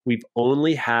we've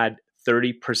only had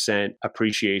 30%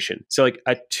 appreciation. So like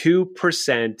a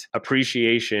 2%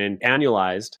 appreciation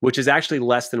annualized, which is actually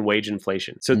less than wage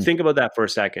inflation. So think about that for a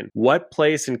second. What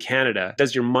place in Canada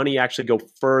does your money actually go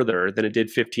further than it did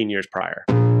 15 years prior?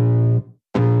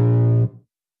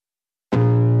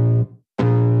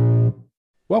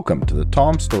 Welcome to the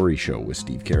Tom Story Show with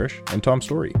Steve Karish and Tom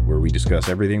Story, where we discuss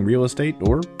everything real estate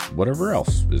or whatever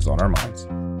else is on our minds.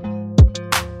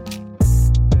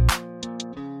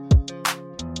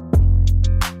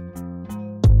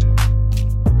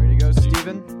 Ready to go,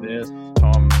 Steven? This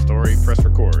Tom Story, press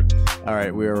record. All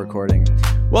right, we are recording.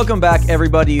 Welcome back,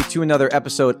 everybody, to another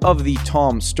episode of the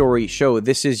Tom Story Show.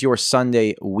 This is your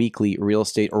Sunday weekly real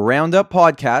estate roundup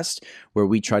podcast, where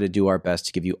we try to do our best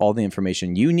to give you all the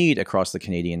information you need across the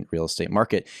Canadian real estate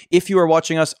market. If you are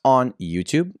watching us on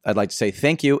YouTube, I'd like to say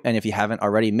thank you. And if you haven't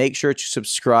already, make sure to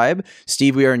subscribe.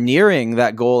 Steve, we are nearing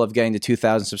that goal of getting to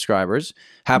 2,000 subscribers.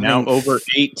 Now over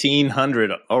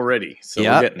 1,800 already, so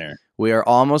we're getting there. We are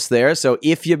almost there. So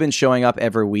if you've been showing up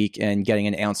every week and getting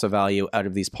an ounce of value out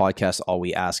of these podcasts, all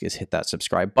we ask is hit that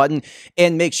subscribe button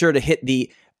and make sure to hit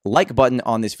the like button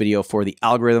on this video for the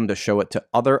algorithm to show it to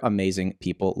other amazing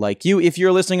people like you. If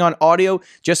you're listening on audio,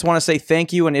 just want to say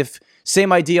thank you. And if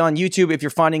same idea on YouTube, if you're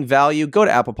finding value, go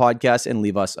to Apple Podcasts and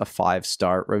leave us a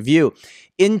 5-star review.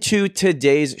 Into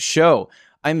today's show,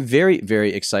 I'm very,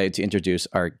 very excited to introduce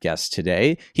our guest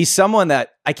today. He's someone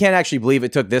that I can't actually believe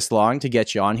it took this long to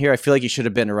get you on here. I feel like you should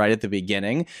have been right at the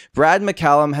beginning. Brad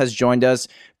McCallum has joined us.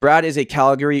 Brad is a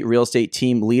Calgary real estate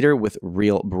team leader with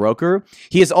Real Broker.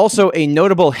 He is also a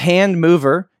notable hand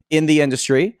mover in the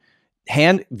industry,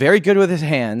 very good with his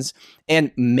hands,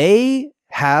 and may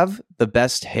have the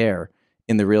best hair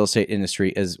in the real estate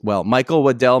industry as well. Michael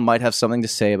Waddell might have something to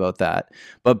say about that.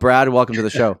 But Brad, welcome to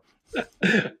the show.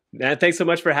 Man, thanks so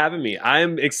much for having me.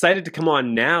 I'm excited to come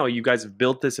on now. You guys have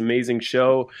built this amazing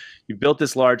show. You've built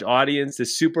this large audience,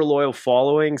 this super loyal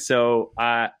following. So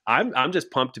I'm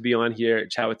just pumped to be on here,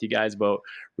 chat with you guys about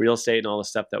real estate and all the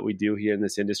stuff that we do here in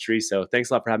this industry. So thanks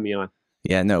a lot for having me on.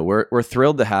 Yeah, no, we're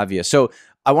thrilled to have you. So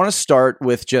I want to start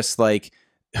with just like,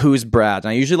 who's Brad? And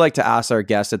I usually like to ask our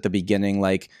guests at the beginning,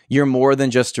 like, you're more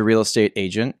than just a real estate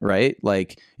agent, right?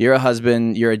 Like, you're a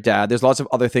husband, you're a dad. There's lots of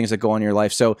other things that go on in your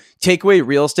life. So take away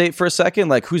real estate for a second.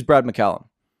 Like, who's Brad McCallum?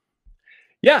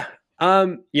 Yeah.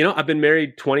 I've been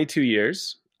married 22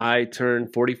 years. I turn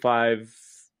 45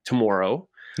 tomorrow.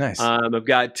 Nice. I've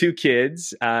got 2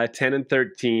 kids, 10 and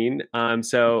 13.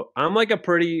 So I'm like a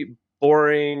pretty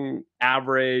boring,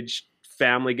 average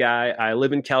family guy. I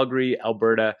live in Calgary,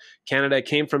 Alberta, Canada. I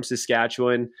came from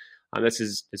Saskatchewan. This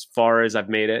is as far as I've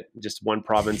made it, just one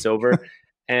province over.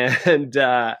 And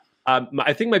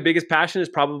I think my biggest passion is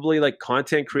probably like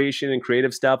content creation and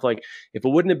creative stuff. Like, if it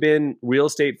wouldn't have been real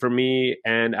estate for me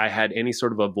and I had any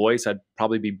sort of a voice, I'd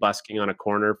probably be busking on a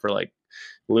corner for like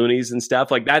loonies and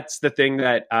stuff. Like, that's the thing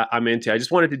that I'm into. I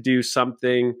just wanted to do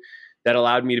something that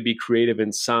allowed me to be creative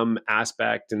in some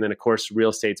aspect. And then of course, real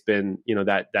estate's been,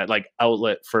 that like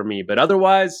outlet for me. But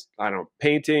otherwise, I don't know,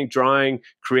 painting, drawing,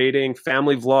 creating,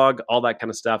 family vlog, all that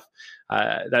kind of stuff.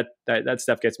 That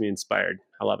stuff gets me inspired.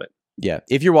 I love it. Yeah.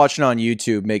 If you're watching on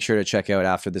YouTube, make sure to check out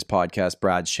after this podcast,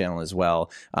 Brad's channel as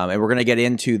well. And we're going to get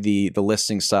into the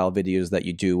listing style videos that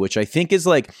you do, which I think is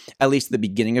like, at least the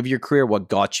beginning of your career, what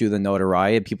got you the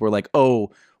notoriety. People were like,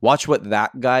 oh, watch what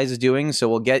that guy's doing. So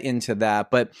we'll get into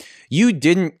that. But you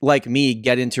didn't, like me,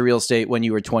 get into real estate when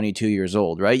you were 22 years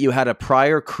old, right? You had a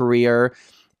prior career.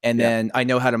 And then I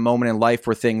know had a moment in life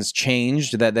where things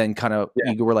changed that then kind of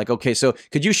you were like, okay, so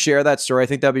could you share that story? I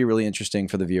think that'd be really interesting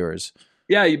for the viewers.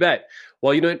 Yeah, you bet.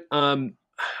 Well,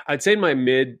 I'd say in my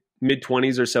mid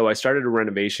 20s or so, I started a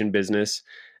renovation business.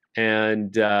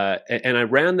 And I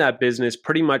ran that business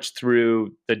pretty much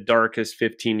through the darkest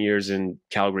 15 years in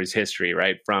Calgary's history,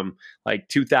 right? From like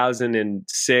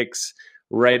 2006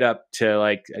 right up to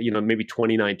like, maybe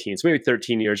 2019. So maybe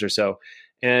 13 years or so.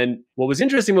 And what was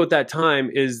interesting about that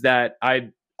time is that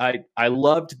I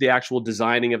loved the actual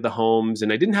designing of the homes,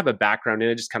 and I didn't have a background in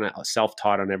it, just kind of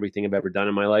self-taught on everything I've ever done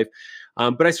in my life.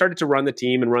 But I started to run the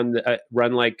team and run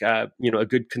a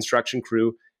good construction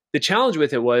crew. The challenge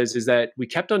with it is that we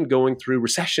kept on going through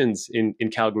recessions in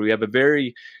Calgary. We have a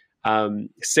very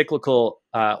cyclical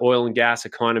oil and gas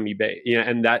economy,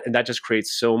 and that just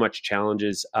creates so much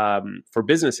challenges for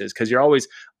businesses, because you're always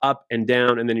up and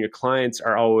down, and then your clients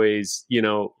are always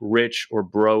rich or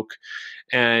broke,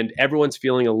 and everyone's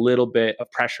feeling a little bit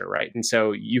of pressure, right? And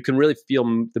so you can really feel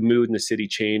the mood in the city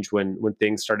change when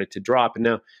things started to drop. And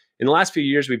now In the last few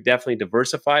years, we've definitely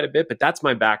diversified a bit, but that's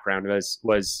my background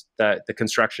was the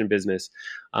construction business.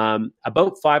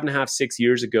 About 5.5, 6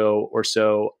 years ago or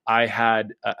so, I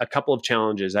had a couple of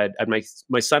challenges.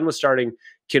 My son was starting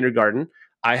kindergarten.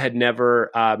 I had never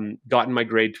gotten my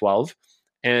grade 12.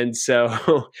 And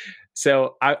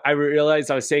so I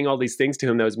realized I was saying all these things to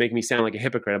him that was making me sound like a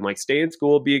hypocrite. I'm like, stay in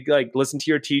school, be like, listen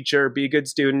to your teacher, be a good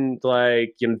student,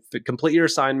 like, complete your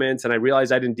assignments. And I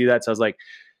realized I didn't do that. So I was like,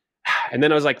 and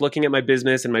then I was like looking at my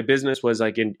business, and my business was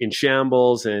like in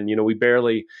shambles. And,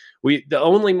 the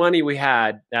only money we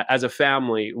had as a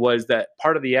family was that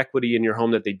part of the equity in your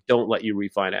home that they don't let you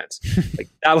refinance. Like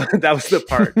that was the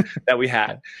part that we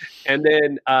had. And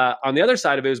then on the other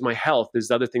side of it was my health. There's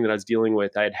the other thing that I was dealing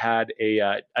with. I had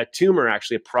a tumor,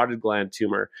 actually a parotid gland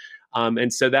tumor.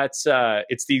 And so it's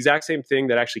the exact same thing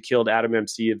that actually killed Adam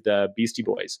MC of the Beastie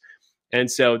Boys. And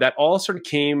so that all sort of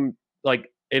came like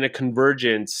in a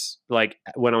convergence, like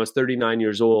when I was 39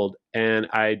 years old, and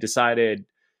I decided,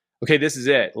 okay, this is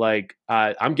it. Like,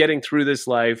 I'm getting through this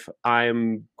life.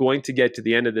 I'm going to get to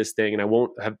the end of this thing, and I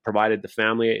won't have provided the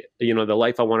family, the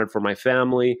life I wanted for my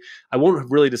family. I won't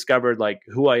have really discovered like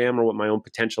who I am or what my own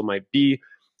potential might be.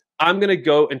 I'm going to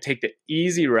go and take the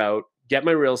easy route, get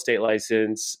my real estate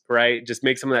license, right? Just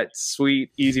make some of that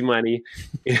sweet, easy money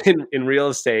in real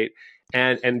estate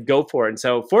and go for it. And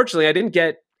so fortunately, I didn't,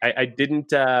 I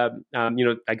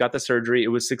got the surgery. It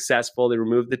was successful. They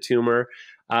removed the tumor.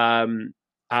 I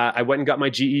went and got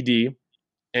my GED,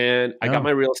 and I got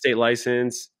my real estate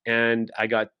license, and I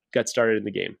got started in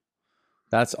the game.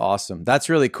 That's awesome. That's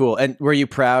really cool. And were you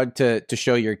proud to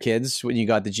show your kids when you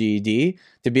got the GED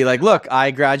to be like, look,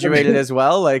 I graduated as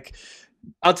well? Like,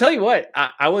 I'll tell you what,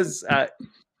 I was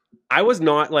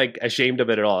not like ashamed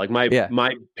of it at all. Like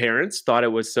my parents thought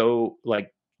it was so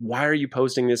like, why are you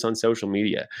posting this on social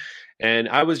media? And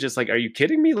I was just like, are you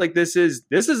kidding me? Like, this is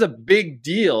a big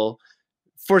deal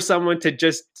for someone to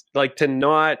just like, to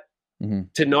not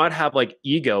have like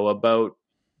ego about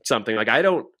something. Like, I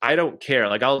don't care.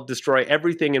 Like, I'll destroy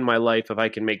everything in my life if I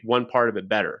can make one part of it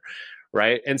better.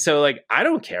 Right. And so like, I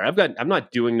don't care. I'm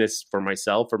not doing this for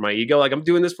myself or my ego. Like, I'm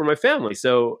doing this for my family.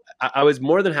 So I was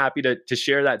more than happy to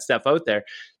share that stuff out there.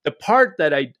 The part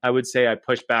that I would say I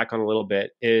pushed back on a little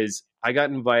bit is I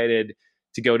got invited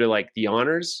to go to like the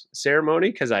honors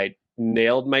ceremony because I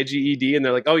nailed my GED, and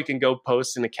they're like, oh, you can go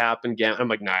post in a cap and gown. I'm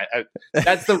like, nah,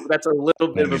 that's a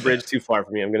little bit of a bridge too far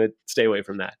for me. I'm going to stay away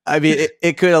from that. I mean,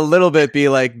 it could a little bit be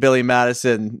like Billy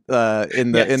Madison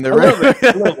in the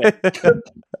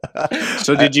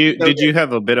So did you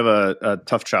have a bit of a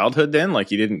tough childhood then? Like,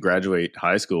 you didn't graduate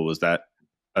high school. Was that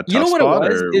a tough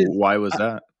spot, or why was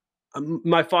that?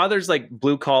 My father's like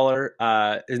blue collar,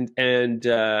 and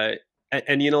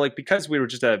like, because we were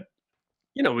just a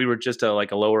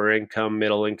like a lower income,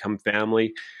 middle income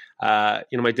family. My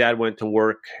dad went to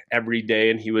work every day,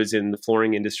 and he was in the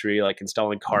flooring industry, like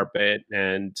installing carpet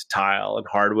and tile and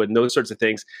hardwood and those sorts of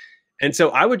things. And so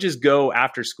I would just go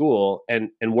after school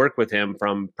and work with him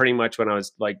from pretty much when I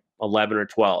was like 11 or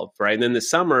 12, right? And then the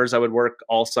summers I would work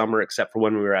all summer except for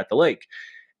when we were at the lake.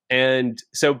 And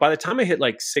so by the time I hit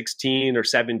like 16 or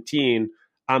 17,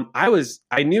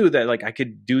 I knew that like I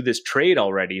could do this trade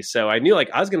already. So I knew like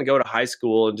I was going to go to high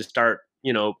school and just start,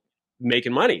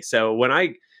 making money. So when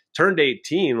I turned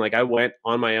 18, like I went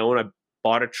on my own. I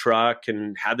bought a truck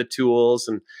and had the tools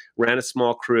and ran a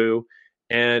small crew.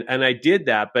 And I did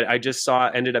that, but I just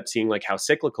ended up seeing like how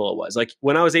cyclical it was. Like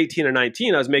when I was 18 or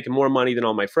 19, I was making more money than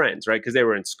all my friends, right? Because they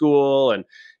were in school and,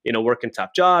 working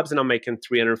tough jobs, and I'm making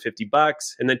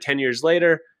 $350. And then 10 years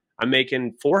later, I'm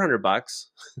making $400.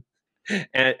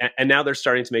 And now they're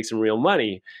starting to make some real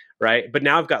money, right? But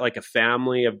now I've got like a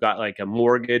family, I've got like a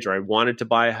mortgage, or I wanted to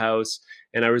buy a house.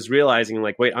 And I was realizing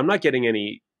like, wait, I'm not getting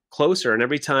any closer. And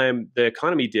every time the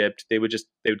economy dipped, they would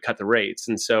cut the rates.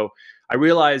 And so I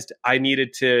realized I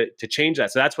needed to change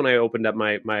that. So that's when I opened up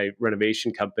my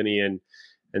renovation company. And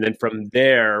then from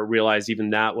there, realized even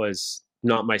that was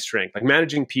not my strength. Like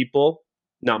managing people,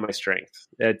 not my strength.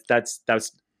 That's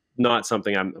not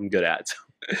something I'm good at.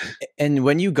 And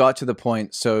when you got to the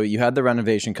point, so you had the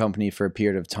renovation company for a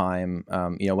period of time,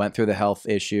 went through the health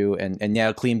issue and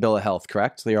now clean bill of health,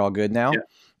 correct? So you're all good now? Yeah.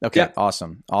 Okay. Yeah.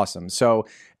 Awesome. So,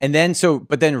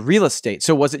 but then real estate.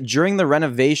 So was it during the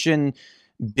renovation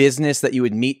business that you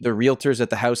would meet the realtors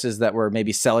at the houses that were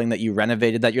maybe selling that you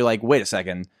renovated that you're like, wait a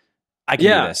second, I can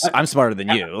do this. I'm smarter than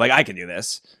you. Like I can do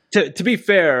this. To be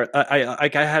fair, I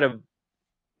had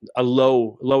a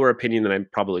lower opinion than I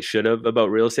probably should have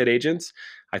about real estate agents.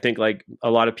 I think like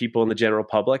a lot of people in the general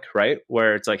public, right?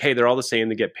 Where it's like, hey, they're all the same.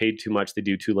 They get paid too much. They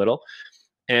do too little.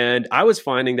 And I was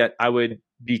finding that I would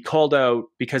be called out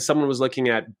because someone was looking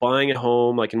at buying a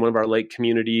home, like in one of our lake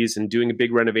communities, and doing a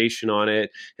big renovation on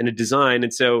it and a design.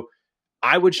 And so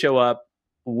I would show up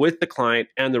with the client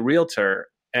and the realtor,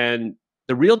 and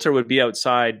the realtor would be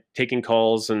outside taking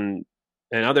calls and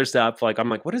other stuff. Like, I'm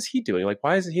like, what is he doing? Like,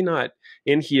 why is he not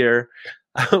in here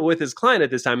with his client at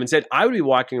this time? Instead, I would be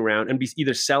walking around and be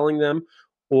either selling them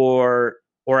or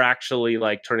actually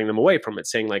like turning them away from it,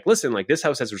 saying like, listen, like this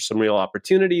house has some real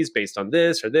opportunities based on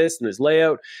this or this and this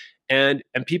layout. And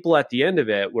people at the end of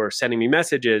it were sending me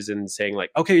messages and saying like,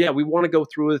 okay, yeah, we want to go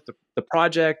through with the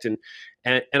project. And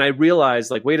I realized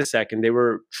like, wait a second, they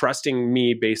were trusting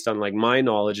me based on like my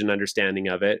knowledge and understanding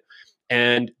of it.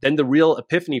 And then the real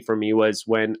epiphany for me was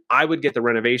when I would get the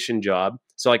renovation job.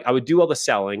 So like I would do all the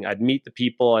selling, I'd meet the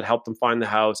people, I'd help them find the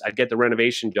house, I'd get the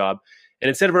renovation job. And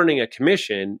instead of earning a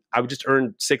commission, I would just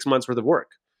earn 6 months worth of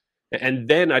work. And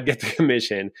then I'd get the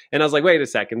commission. And I was like, wait a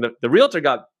second, the realtor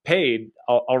got paid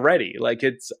already. Like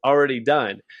it's already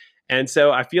done. And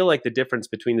so I feel like the difference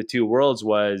between the two worlds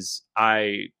was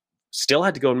I still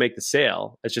had to go and make the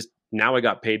sale. It's just now I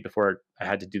got paid before I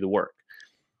had to do the work.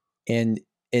 And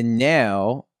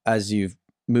now, as you've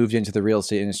moved into the real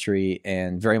estate industry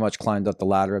and very much climbed up the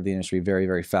ladder of the industry very,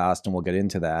 very fast, and we'll get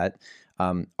into that,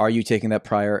 are you taking that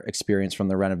prior experience from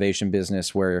the renovation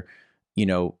business where, you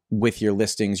know, with your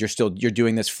listings, you're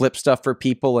doing this flip stuff for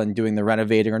people and doing the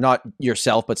renovating, or not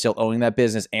yourself, but still owning that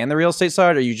business and the real estate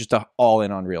side? Or are you just all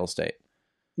in on real estate?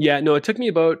 Yeah, no, it took me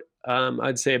about,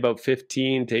 I'd say about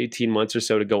 15 to 18 months or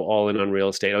so to go all in on real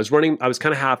estate. I was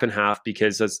kind of half and half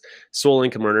because I was sole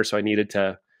income earner. So I needed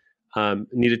to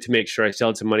make sure I still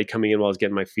had some money coming in while I was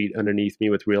getting my feet underneath me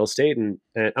with real estate. And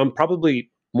I'm probably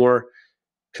more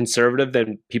conservative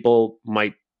than people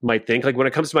might think. Like when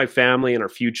it comes to my family and our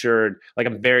future, like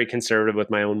I'm very conservative with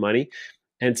my own money.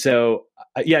 And so,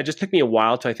 yeah, it just took me a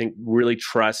while to, I think, really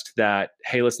trust that,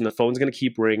 hey, listen, the phone's going to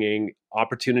keep ringing,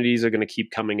 opportunities are going to keep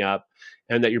coming up,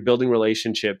 and that you're building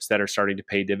relationships that are starting to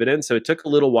pay dividends. So it took a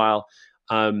little while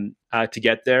to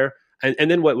get there.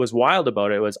 And then what was wild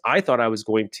about it was I thought I was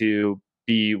going to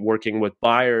be working with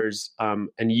buyers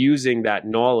and using that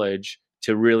knowledge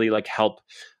to really like help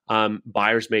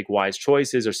buyers make wise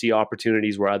choices or see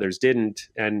opportunities where others didn't.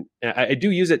 And I do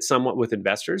use it somewhat with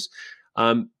investors.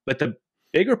 But the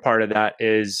bigger part of that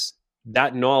is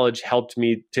that knowledge helped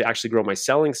me to actually grow my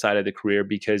selling side of the career,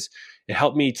 because it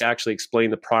helped me to actually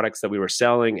explain the products that we were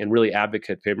selling and really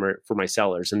advocate for my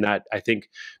sellers. And that, I think,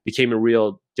 became a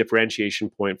real differentiation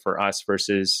point for us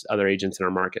versus other agents in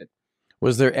our market.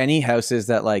 Was there any houses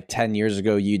that like 10 years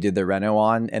ago you did the reno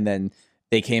on and then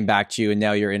they came back to you and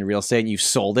now you're in real estate and you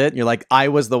sold it? And you're like, I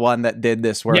was the one that did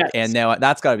this work. Yes. And now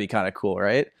that's got to be kind of cool,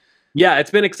 right? Yeah,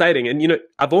 it's been exciting. And, you know,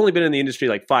 I've only been in the industry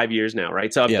like 5 years now,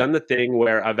 right? So I've done the thing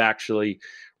where I've actually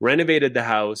renovated the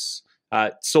house,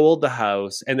 sold the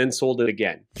house, and then sold it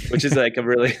again, which is like a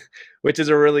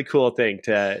really cool thing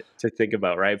to think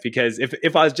about, right? Because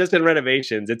if I was just in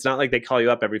renovations, it's not like they call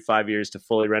you up every 5 years to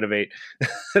fully renovate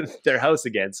their house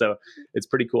again. So it's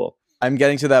pretty cool. I'm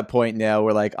getting to that point now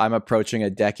where like I'm approaching a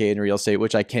decade in real estate,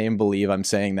 which I can't even believe I'm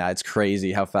saying that. It's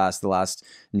crazy how fast the last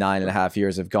 9.5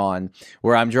 years have gone,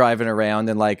 where I'm driving around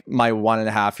and like my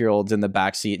 1.5-year-old's in the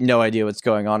backseat, no idea what's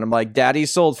going on. I'm like, Daddy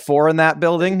sold 4 in that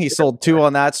building. He sold 2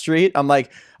 on that street. I'm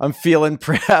like, I'm feeling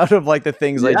proud of like the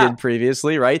things I did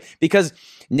previously, right? Because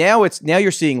now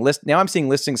I'm seeing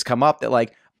listings come up that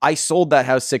like, I sold that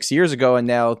house 6 years ago, and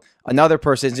now another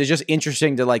person. It's just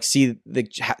interesting to like see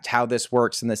how this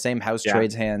works, and the same house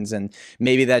trades hands, and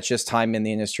maybe that's just time in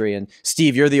the industry. And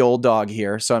Steve, you're the old dog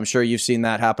here, so I'm sure you've seen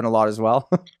that happen a lot as well.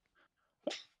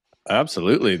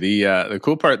 Absolutely. The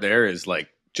cool part there is like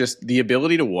just the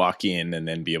ability to walk in and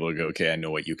then be able to go, okay, I know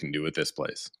what you can do with this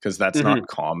place, because that's not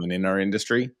common in our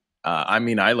industry. I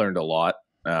mean, I learned a lot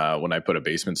when I put a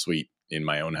basement suite in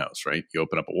my own house, right? You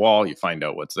open up a wall, you find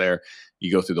out what's there,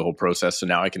 you go through the whole process. So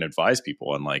now I can advise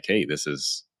people on like, hey, this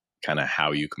is kind of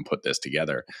how you can put this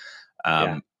together.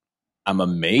 I'm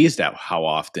amazed at how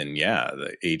often,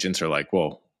 the agents are like,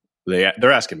 well,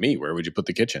 they're asking me, where would you put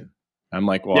the kitchen? I'm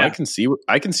like, well, I can see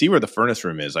where the furnace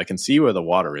room is. I can see where the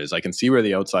water is. I can see where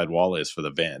the outside wall is for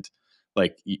the vent.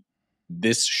 Like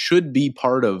this should be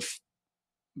part of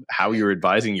how you're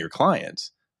advising your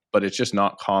clients, but it's just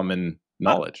not common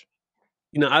knowledge.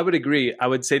 You know, I would agree. I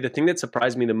would say the thing that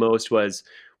surprised me the most was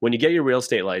when you get your real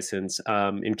estate license,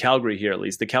 in Calgary here at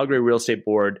least, the Calgary Real Estate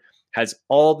Board has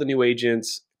all the new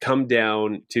agents come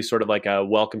down to sort of like a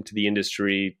welcome to the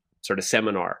industry sort of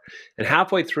seminar. And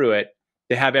halfway through it,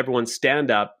 they have everyone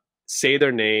stand up, say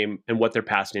their name and what their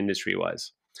past industry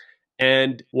was.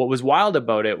 And what was wild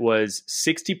about it was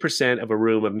 60% of a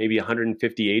room of maybe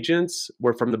 150 agents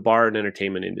were from the bar and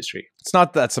entertainment industry. It's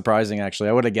not that surprising, actually.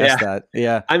 I would have guessed that.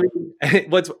 Yeah. I mean,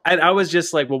 and I was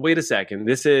just like, well, wait a second.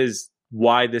 This is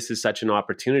why this is such an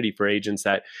opportunity for agents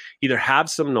that either have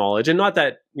some knowledge, and not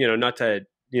that, not to,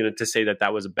 to say that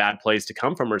that was a bad place to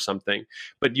come from or something,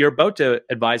 but you're about to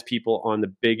advise people on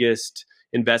the biggest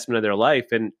investment of their life.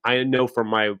 And I know from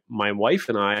my wife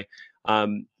and I,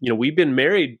 we've been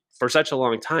married for such a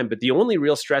long time, but the only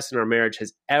real stress in our marriage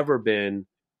has ever been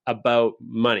about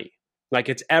money. Like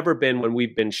it's ever been when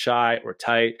we've been shy or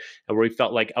tight and where we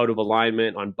felt like out of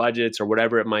alignment on budgets or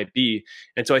whatever it might be.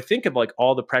 And so I think of like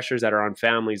all the pressures that are on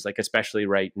families, like especially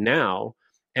right now.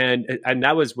 And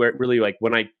that was where it really, like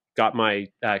when I got my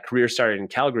career started in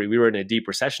Calgary, we were in a deep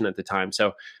recession at the time.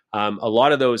 So a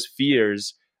lot of those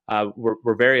fears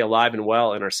were very alive and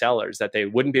well in our sellers, that they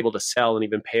wouldn't be able to sell and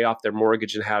even pay off their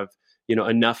mortgage and have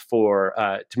enough for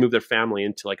to move their family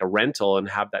into like a rental and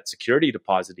have that security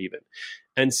deposit even.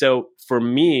 And so for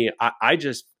me, I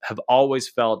just have always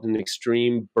felt an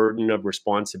extreme burden of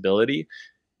responsibility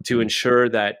to ensure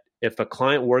that if a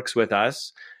client works with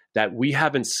us, that we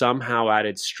haven't somehow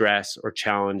added stress or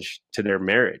challenge to their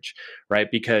marriage, right?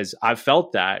 Because I've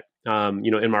felt that,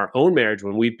 in our own marriage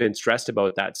when we've been stressed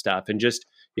about that stuff, and just,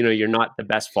 you're not the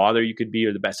best father you could be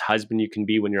or the best husband you can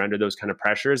be when you're under those kind of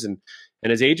pressures. And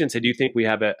as agents, I do think we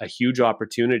have a huge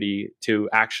opportunity to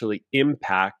actually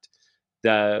impact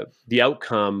the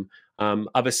outcome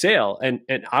of a sale. And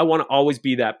I want to always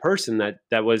be that person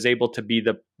that was able to be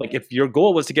like, if your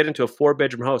goal was to get into a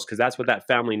 4-bedroom house, because that's what that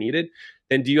family needed,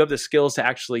 then do you have the skills to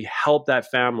actually help that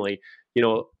family,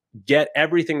 get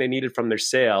everything they needed from their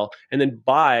sale and then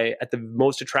buy at the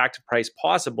most attractive price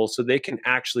possible so they can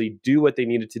actually do what they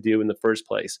needed to do in the first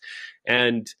place.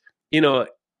 And,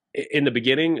 in the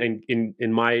beginning and in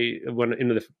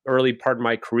the early part of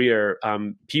my career,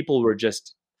 people were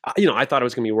just, I thought I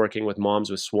was going to be working with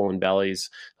moms with swollen bellies,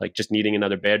 like just needing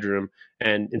another bedroom.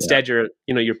 And instead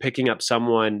you're picking up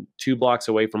someone 2 blocks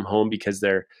away from home because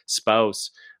their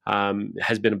spouse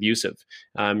has been abusive.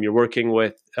 You're working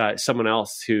with someone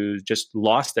else who just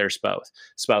lost their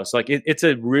spouse. Like it's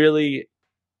a really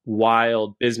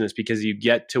wild business because you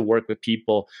get to work with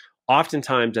people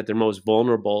oftentimes at their most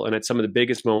vulnerable and at some of the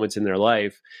biggest moments in their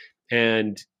life.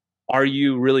 And are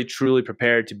you really truly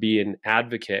prepared to be an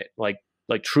advocate, like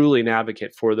truly an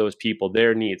advocate for those people,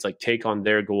 their needs, like take on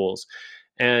their goals?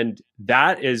 And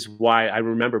that is why I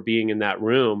remember being in that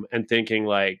room and thinking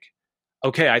like,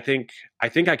 okay, I think I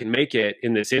can make it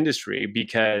in this industry,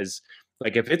 because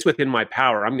like if it's within my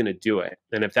power, I'm going to do it.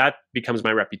 And if that becomes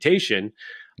my reputation,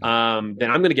 then I'm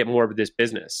going to get more of this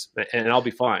business and I'll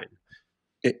be fine.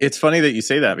 It's funny that you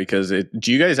say that, because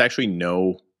do you guys actually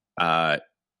know,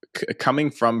 coming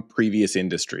from previous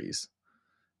industries,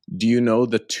 do you know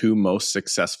the 2 most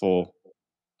successful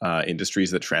industries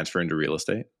that transfer into real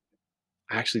estate?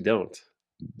 I actually don't.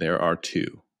 There are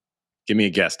 2. Give me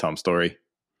a guess, Tom Story.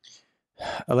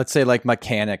 Let's say like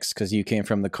mechanics, because you came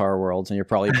from the car world and you're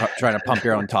probably trying to pump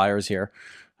your own tires here.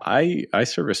 I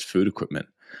service food equipment.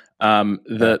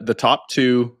 The top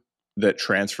 2 that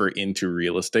transfer into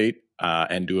real estate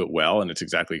and do it well, and it's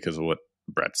exactly because of what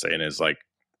Brett's saying, is like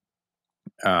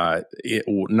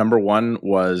number 1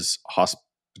 was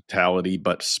hospitality,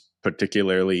 but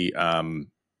particularly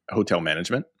hotel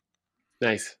management.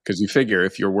 Nice. Because you figure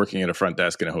if you're working at a front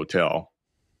desk in a hotel,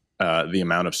 the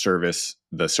amount of service,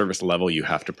 the service level you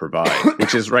have to provide,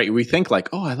 which is right. We think like,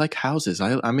 oh, I like houses.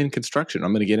 I'm in construction.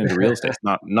 I'm going to get into real estate.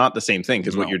 It's not the same thing,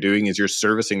 because what you're doing is you're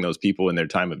servicing those people in their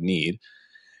time of need.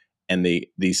 And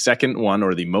the second one,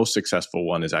 or the most successful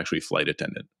one, is actually flight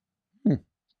attendant.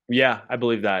 Yeah, I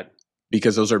believe that.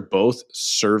 Because those are both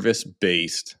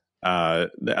service-based.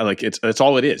 Like it's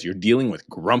all it is. You're dealing with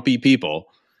grumpy people,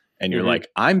 and you're like,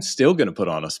 I'm still going to put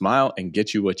on a smile and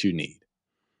get you what you need.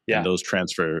 Yeah. And those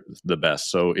transfer the best.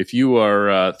 So if you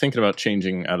are thinking about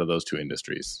changing out of those 2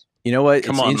 industries, you know what?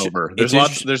 Come on over. There's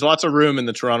lots of room in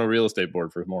the Toronto Real Estate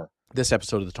Board for more. This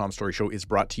episode of the Tom Story Show is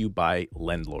brought to you by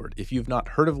Lendlord. If you've not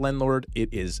heard of Lendlord,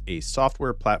 it is a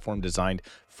software platform designed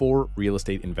for real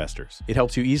estate investors. It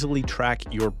helps you easily track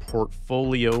your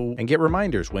portfolio and get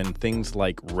reminders when things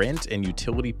like rent and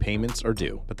utility payments are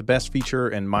due. But the best feature,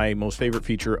 and my most favorite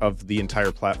feature of the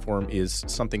entire platform, is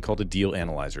something called a deal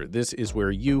analyzer. This is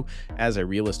where you, as a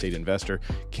real estate investor,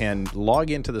 can log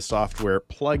into the software,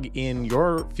 plug in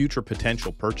your future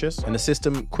potential purchase, and the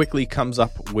system quickly comes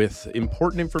up with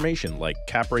important information information like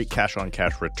cap rate, cash on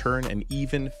cash return, and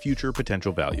even future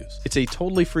potential values. It's a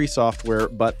totally free software,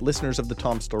 but listeners of the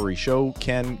Tom Story Show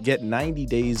can get 90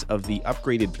 days of the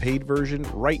upgraded paid version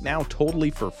right now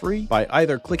totally for free by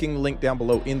either clicking the link down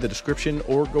below in the description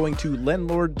or going to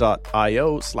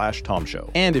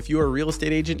lendlord.io/TomShow. And if you're a real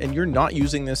estate agent and you're not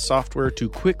using this software to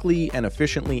quickly and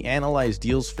efficiently analyze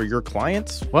deals for your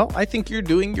clients, well, I think you're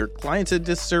doing your clients a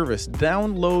disservice.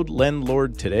 Download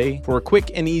Lendlord today for a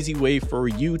quick and easy way for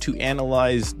you to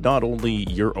analyze not only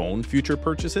your own future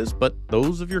purchases, but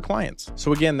those of your clients.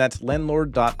 So again, that's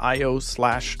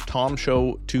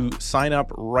lendlord.io/TomShow to sign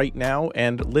up right now,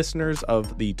 and listeners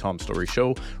of the Tom Story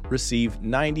Show receive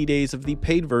 90 days of the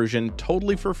paid version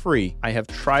totally for free. I have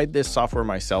tried this software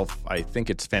myself. I think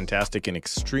it's fantastic and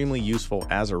extremely useful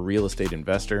as a real estate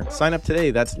investor. Sign up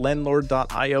today. That's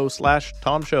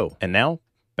lendlord.io/TomShow. And now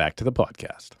back to the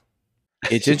podcast.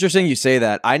 It's interesting you say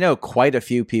that. I know quite a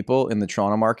few people in the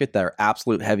Toronto market that are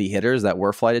absolute heavy hitters that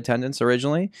were flight attendants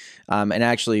originally. And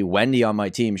actually, Wendy on my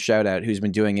team, shout out, who's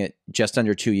been doing it just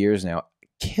under 2 years now,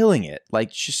 killing it. Like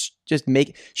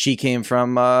she came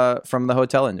from the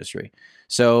hotel industry.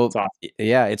 So awesome.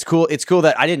 Yeah, it's cool. It's cool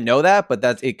that I didn't know that, but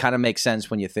it kind of makes sense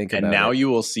when you think about it. And now you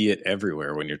will see it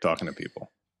everywhere when you're talking to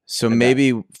people. So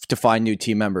maybe to find new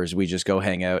team members, we just go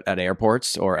hang out at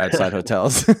airports or outside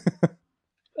hotels.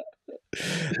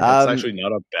 That's actually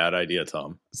not a bad idea,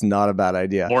 Tom. It's not a bad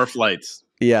idea. More flights.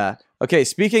 Yeah. Okay.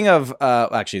 Speaking of,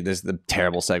 actually, this is the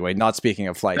terrible segue. Not speaking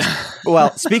of flights.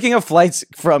 Well, speaking of flights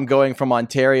from going from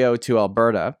Ontario to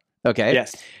Alberta. Okay.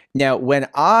 Yes. Now, when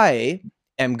I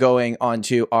am going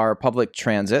onto our public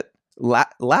transit,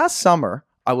 last summer,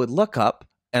 I would look up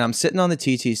and I'm sitting on the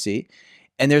TTC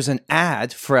and there's an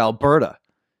ad for Alberta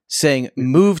saying,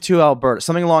 move to Alberta,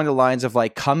 something along the lines of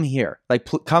like, come here, like,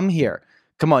 come here.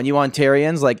 Come on, you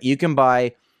Ontarians, like you can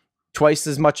buy twice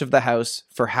as much of the house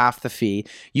for half the fee.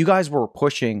 You guys were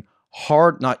pushing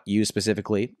hard, not you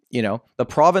specifically, the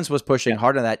province was pushing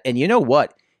hard on that. And you know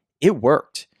what? It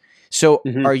worked. So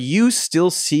Are you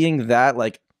still seeing that?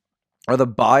 Like, are the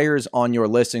buyers on your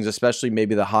listings, especially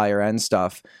maybe the higher end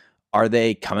stuff, are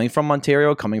they coming from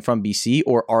Ontario, coming from BC,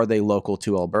 or are they local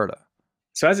to Alberta?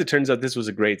 So as it turns out, this was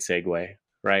a great segue,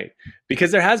 right?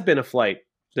 Because there has been a flight.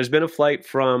 There's been a flight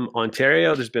from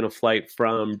Ontario. There's been a flight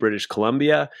from British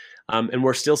Columbia, and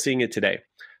we're still seeing it today.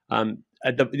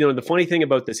 The funny thing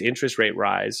about this interest rate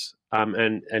rise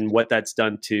and what that's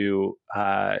done to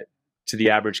the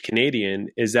average Canadian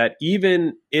is that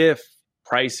even if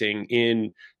pricing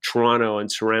in Toronto and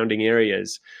surrounding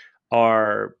areas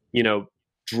are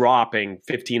dropping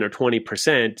 15 or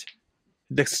 20%,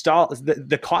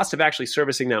 the cost of actually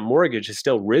servicing that mortgage has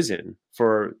still risen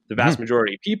for the vast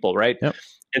majority of people, right? Yep.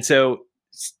 And so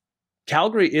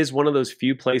Calgary is one of those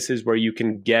few places where you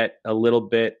can get a little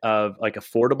bit of like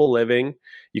affordable living.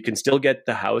 You can still get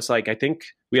the house. Like I think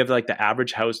we have like the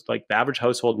average house, like the average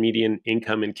household median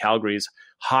income in Calgary is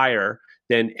higher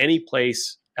than any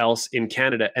place else in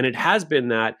Canada. And it has been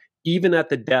that even at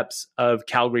the depths of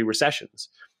Calgary recessions.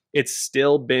 It's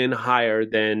still been higher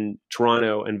than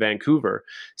Toronto and Vancouver.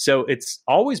 So it's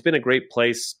always been a great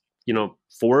place,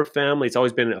 for a family. It's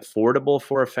always been affordable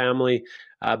for a family.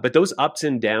 But those ups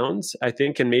and downs, I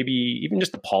think, and maybe even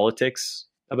just the politics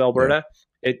of Alberta,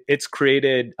 it's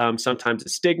created sometimes a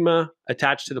stigma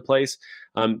attached to the place.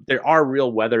 There are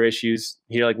real weather issues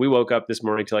here. Like we woke up this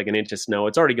morning to like an inch of snow.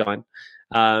 It's already gone.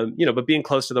 But being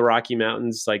close to the Rocky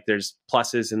Mountains, like there's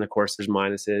pluses and of course there's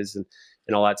minuses and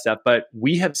all that stuff. But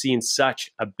we have seen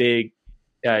such a big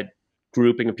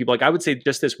grouping of people. Like I would say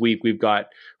just this week, we've got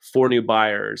 4 new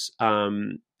buyers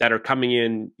that are coming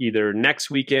in either next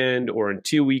weekend or in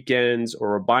 2 weekends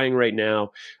or are buying right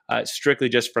now, strictly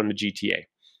just from the GTA.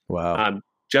 Wow.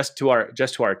 Just to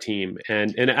our team.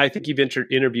 And I think you've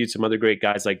interviewed some other great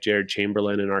guys like Jared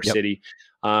Chamberlain in our city.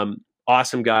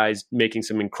 Awesome guys making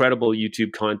some incredible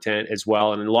YouTube content as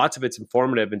well. And lots of it's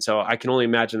informative. And so I can only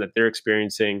imagine that they're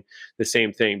experiencing the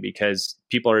same thing because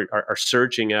people are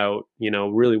searching out,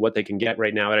 really what they can get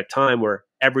right now at a time where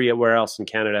everywhere else in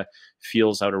Canada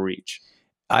feels out of reach.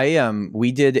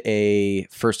 We did a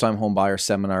first-time home buyer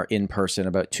seminar in person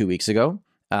about 2 weeks ago.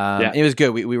 It was good.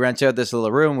 We rented out this little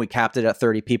room. We capped it at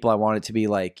 30 people. I wanted to be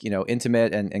like,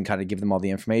 intimate and kind of give them all the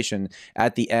information.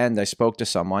 At the end, I spoke to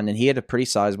someone and he had a pretty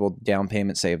sizable down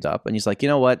payment saved up. And he's like, you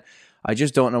know what? I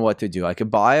just don't know what to do. I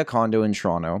could buy a condo in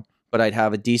Toronto, but I'd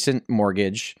have a decent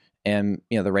mortgage and,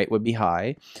 the rate would be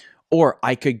high. Or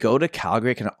I could go to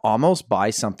Calgary, I can almost buy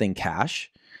something cash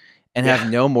and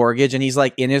have no mortgage. And he's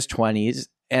like in his 20s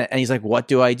and he's like, what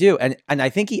do I do? And I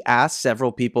think he asked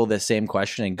several people the same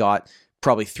question and got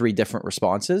probably 3 different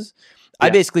responses. I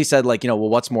basically said like, well,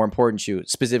 what's more important to you,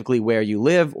 specifically where you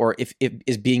live, or if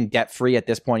is being debt free at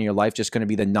this point in your life just going to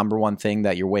be the number one thing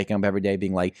that you're waking up every day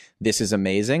being like, this is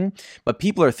amazing. But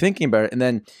people are thinking about it. And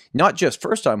then not just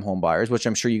first time home buyers, which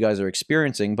I'm sure you guys are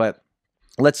experiencing, but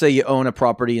let's say you own a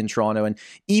property in Toronto, and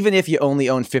even if you only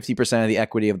own 50% of the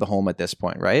equity of the home at this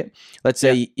point, right? Let's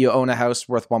say you own a house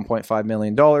worth $1.5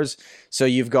 million. So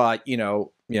you've got,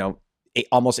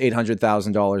 almost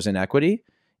 $800,000 in equity.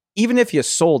 Even if you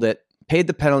sold it, paid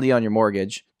the penalty on your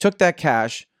mortgage, took that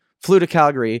cash, flew to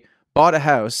Calgary, bought a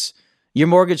house, you're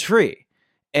mortgage free.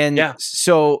 And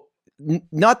so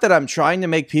not that I'm trying to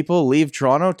make people leave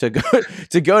Toronto to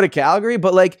go to Calgary,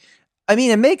 but like, I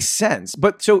mean, it makes sense.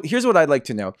 But so here's what I'd like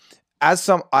to know.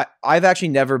 I've actually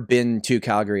never been to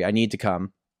Calgary. I need to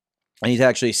come. I need to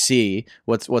actually see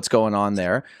what's going on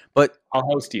there. But I'll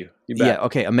host you. You bet. Yeah.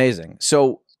 Okay. Amazing.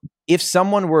 So if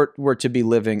someone were to be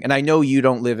living, and I know you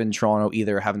don't live in Toronto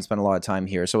either, haven't spent a lot of time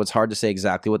here, so it's hard to say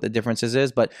exactly what the differences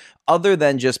is, but other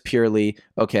than just purely,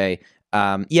 okay,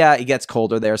 it gets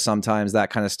colder there sometimes, that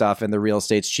kind of stuff, and the real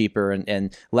estate's cheaper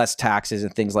and less taxes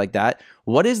and things like that.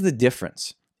 What is the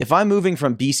difference? If I'm moving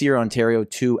from BC or Ontario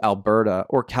to Alberta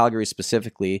or Calgary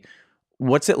specifically,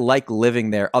 what's it like living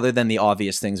there other than the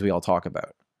obvious things we all talk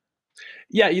about?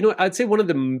 Yeah, I'd say one of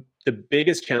the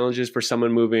biggest challenges for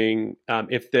someone moving,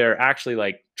 if they're actually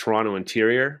like Toronto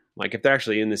interior, like if they're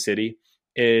actually in the city,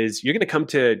 is you're going to come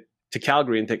to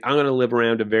Calgary and think, I'm going to live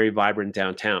around a very vibrant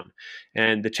downtown.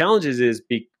 And the challenge is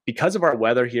because of our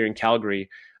weather here in Calgary,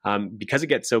 because it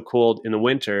gets so cold in the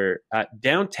winter,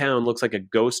 downtown looks like a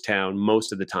ghost town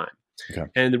most of the time. Okay.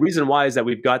 And the reason why is that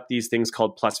we've got these things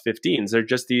called plus 15s. They're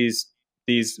just these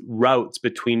routes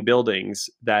between buildings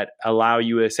that allow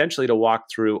you essentially to walk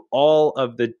through all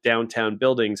of the downtown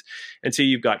buildings. And so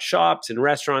you've got shops and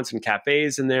restaurants and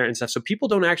cafes in there and stuff. So people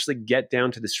don't actually get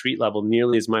down to the street level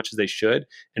nearly as much as they should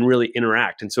and really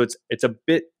interact. And so it's a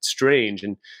bit strange.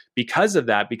 And because of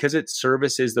that, because it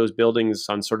services those buildings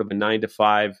on sort of a 9 to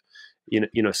 5,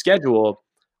 schedule,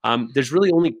 there's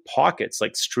really only pockets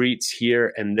like streets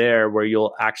here and there where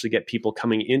you'll actually get people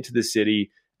coming into the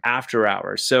city after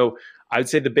hours. So I would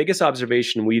say the biggest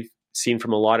observation we've seen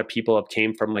from a lot of people that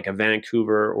came from like a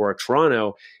Vancouver or a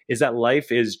Toronto is that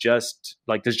life is just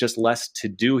like, there's just less to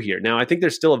do here. Now, I think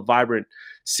there's still a vibrant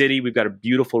city. We've got a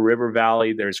beautiful river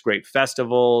valley. There's great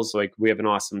festivals. Like we have an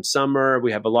awesome summer.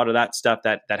 We have a lot of that stuff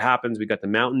that happens. We've got the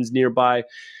mountains nearby,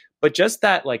 but just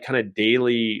that like kind of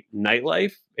daily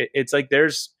nightlife, it's like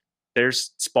there's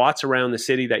spots around the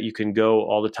city that you can go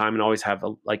all the time and always have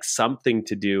like something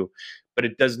to do, but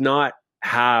it does not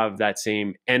have that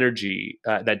same energy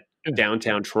that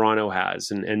downtown Toronto has.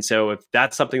 And so if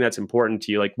that's something that's important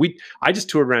to you, like I just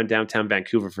toured around downtown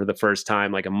Vancouver for the first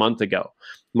time like a month ago,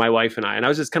 my wife and I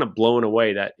was just kind of blown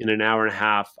away that in an hour and a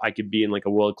half I could be in like a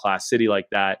world-class city like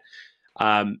that.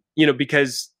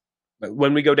 Because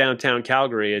when we go downtown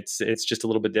Calgary, it's just a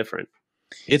little bit different.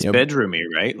 It's bedroomy,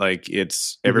 right? Like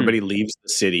it's everybody leaves the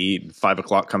city. 5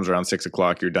 o'clock comes around, 6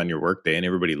 o'clock, you're done your workday, and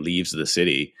everybody leaves the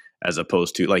city. As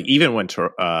opposed to like, even when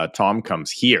Tom comes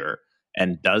here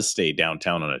and does stay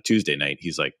downtown on a Tuesday night,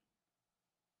 he's like,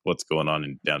 what's going on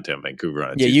in downtown Vancouver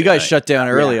on a Tuesday you guys night? Shut down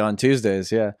early on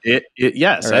Tuesdays. Yeah.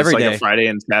 Yes. Or It's every like day. a Friday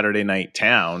and Saturday night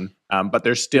town. But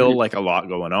there's still like a lot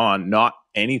going on. Not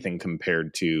anything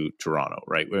compared to Toronto,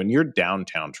 right? When you're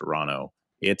downtown Toronto,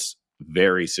 it's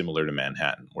very similar to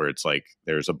Manhattan, where it's like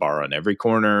there's a bar on every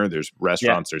corner, there's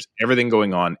restaurants, there's everything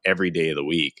going on every day of the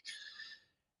week.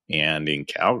 And in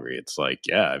Calgary, it's like,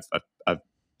 I've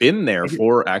been there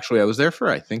for, actually, I was there for,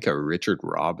 I think, a Richard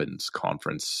Robbins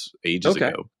conference ages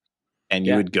ago. And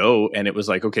you would go, and it was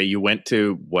like, okay, you went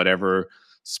to whatever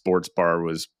sports bar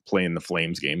was playing the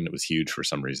Flames game, and it was huge for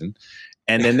some reason.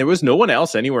 And then there was no one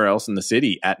else anywhere else in the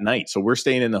city at night. So we're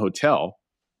staying in the hotel.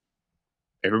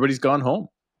 Everybody's gone home.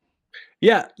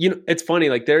 Yeah, it's funny.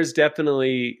 Like, there's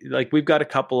definitely like we've got a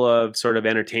couple of sort of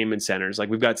entertainment centers.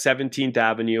 Like, we've got 17th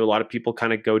Avenue. A lot of people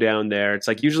kind of go down there. It's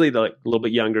like usually the little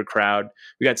bit younger crowd.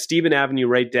 We got Stephen Avenue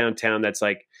right downtown. That's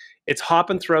like it's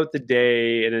hopping throughout the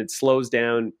day and it slows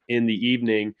down in the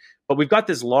evening. But we've got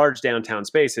this large downtown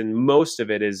space, and most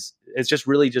of it it's just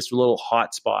really just little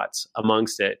hot spots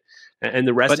amongst it, and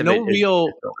the rest of it. But no real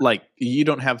like you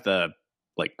don't have the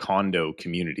like condo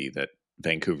community that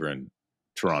Vancouver and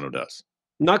Toronto does.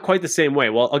 Not quite the same way.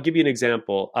 Well, I'll give you an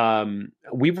example.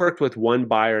 We've worked with one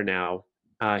buyer now.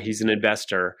 He's an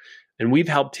investor, and we've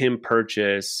helped him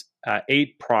purchase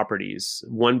 8 properties,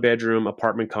 1-bedroom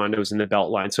apartment condos in the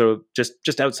Beltline. So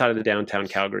just outside of the downtown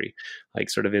Calgary, like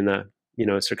sort of in the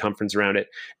circumference around it.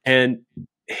 And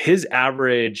his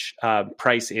average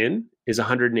price in is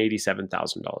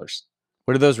 $187,000.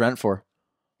 What do those rent for?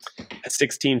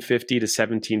 $1,650 to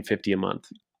 $1,750 a month.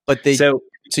 But so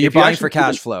you're buying for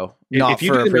cash flow, not if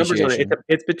you for do the numbers appreciation. on it,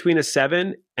 it's between a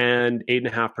 7 and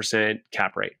 8.5%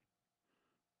 cap rate.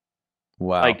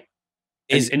 Wow. Like,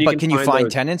 but can you find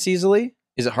tenants easily?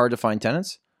 Is it hard to find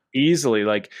tenants? Easily.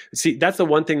 Like, see, that's the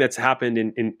one thing that's happened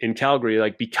in Calgary.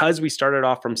 Like, because we started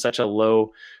off from such a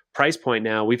low price point,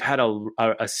 now we've had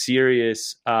a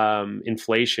serious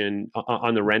inflation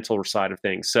on the rental side of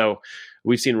things. So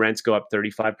we've seen rents go up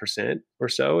 35% or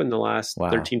so in the last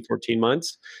 13, 14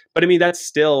 months. But I mean, that's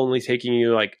still only taking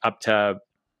you like up to,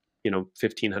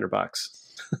 $1,500.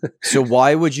 So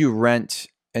why would you rent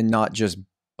and not just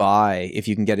buy if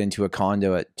you can get into a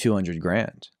condo at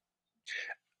 $200,000?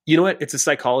 You know what? It's a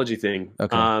psychology thing.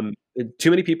 Okay.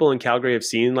 Too many people in Calgary have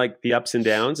seen like the ups and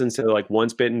downs, and so like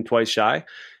once bitten, twice shy.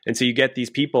 And so you get these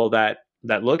people that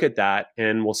look at that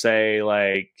and will say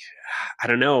like, I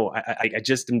don't know,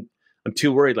 I'm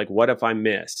too worried. Like, what if I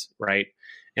miss, right?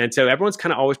 And so everyone's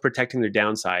kind of always protecting their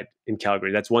downside in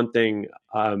Calgary. That's one thing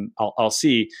I'll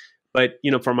see. But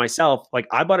for myself, like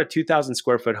I bought a 2,000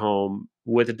 square foot home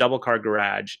with a double car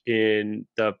garage in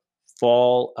the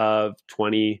fall of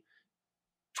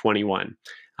 2021.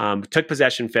 Took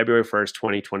possession February 1st,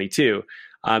 2022.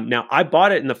 Now I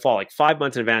bought it in the fall, like 5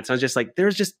 months in advance. I was just like,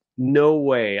 there's just no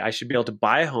way I should be able to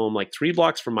buy a home like 3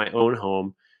 blocks from my own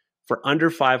home for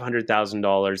under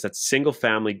 $500,000. That's single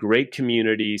family, great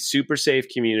community, super safe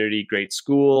community, great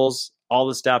schools, all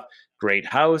the stuff, great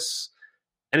house.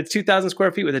 And it's 2,000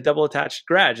 square feet with a double attached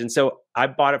garage. And so I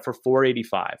bought it for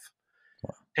 $485,000.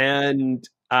 Wow. And,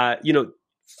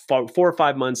 4 or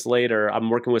 5 months later, I'm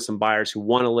working with some buyers who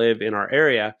want to live in our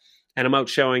area, and I'm out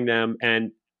showing them.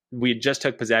 And we just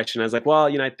took possession. I was like, well,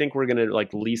 I think we're going to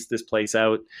like lease this place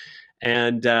out.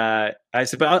 And I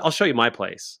said, but I'll show you my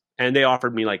place. And they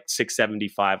offered me like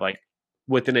 $675, like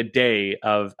within a day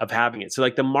of having it. So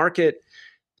like the market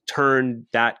turned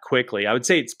that quickly. I would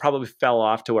say it's probably fell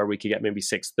off to where we could get maybe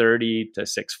 $630 to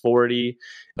 $640,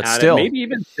 but still maybe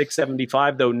even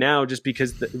 $675 though now, just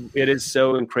because it is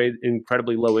so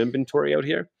incredibly low inventory out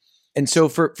here. And so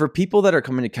for people that are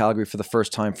coming to Calgary for the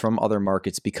first time from other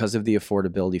markets because of the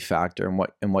affordability factor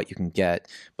and what you can get,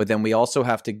 but then we also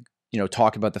have to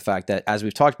talk about the fact that, as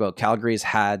we've talked about, Calgary's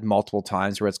had multiple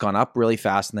times where it's gone up really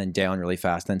fast and then down really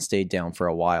fast, and then stayed down for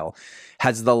a while.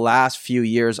 Has the last few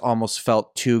years almost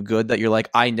felt too good that you're like,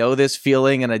 I know this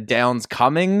feeling and a down's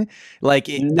coming? Like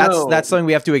no. That's something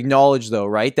we have to acknowledge though,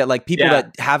 right? That like people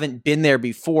that haven't been there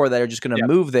before that are just going to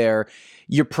move there,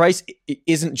 your price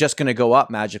isn't just going to go up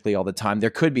magically all the time. There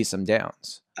could be some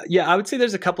downs. Yeah, I would say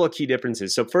there's a couple of key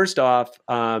differences. So first off,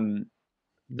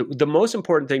 the most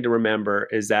important thing to remember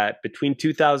is that between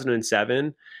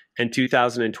 2007 and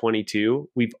 2022,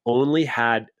 we've only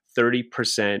had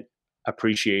 30%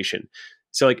 appreciation.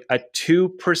 So like a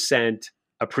 2%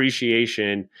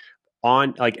 appreciation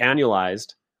on like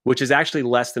annualized, which is actually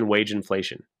less than wage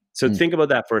inflation. So think about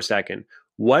that for a second.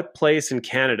 What place in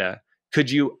Canada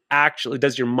does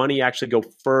your money actually go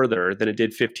further than it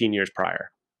did 15 years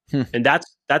prior? And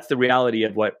that's the reality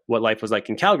of what life was like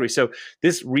in Calgary. So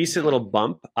this recent little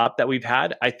bump up that we've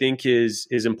had, I think is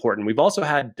important. We've also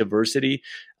had diversity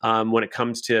when it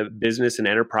comes to business and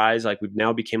enterprise. Like we've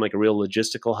now became like a real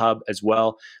logistical hub as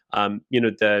well.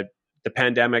 The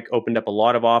pandemic opened up a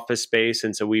lot of office space.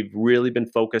 And so we've really been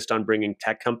focused on bringing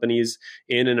tech companies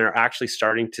in, and are actually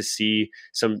starting to see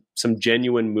some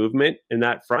genuine movement in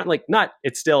that front. Like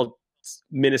it's still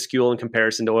minuscule in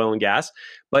comparison to oil and gas,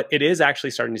 but it is actually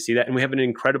starting to see that. And we have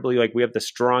we have the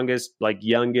strongest,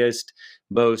 youngest,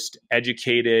 most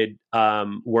educated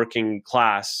working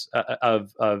class of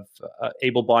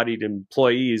able-bodied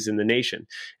employees in the nation.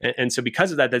 And so because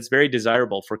of that, that's very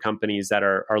desirable for companies that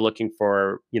are looking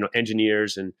for,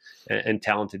 engineers and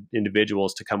talented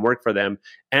individuals to come work for them.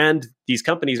 And these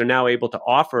companies are now able to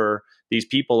offer these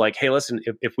people like, hey, listen,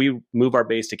 if we move our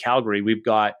base to Calgary, we've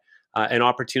got an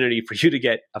opportunity for you to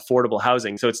get affordable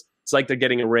housing. So it's like they're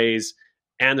getting a raise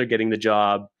and they're getting the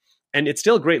job, and it's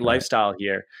still a great lifestyle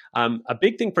here. A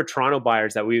big thing for Toronto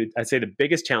buyers I'd say the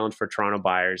biggest challenge for Toronto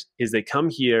buyers is they come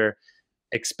here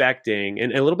expecting,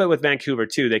 and a little bit with Vancouver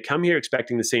too, they come here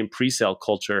expecting the same pre-sale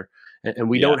culture, and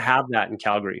we don't have that in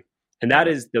Calgary. And that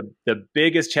is the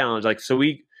biggest challenge. Like, so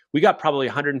we got probably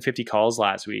 150 calls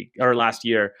last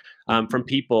year from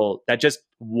people that just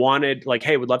wanted, like,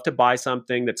 hey, would love to buy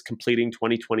something that's completing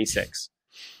 2026,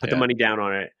 put the money down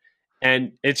on it.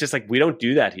 And it's just like, we don't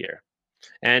do that here.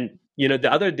 And,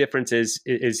 the other difference is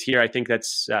here, I think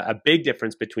that's a big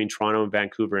difference between Toronto and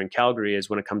Vancouver and Calgary is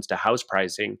when it comes to house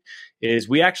pricing, is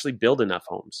we actually build enough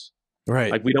homes.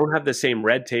 Right. Like we don't have the same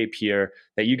red tape here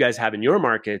that you guys have in your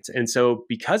markets. And so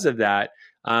because of that,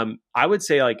 I would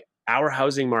say like our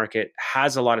housing market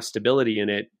has a lot of stability in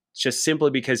it, just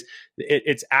simply because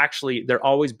it's actually, they're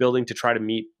always building to try to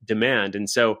meet demand. And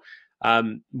so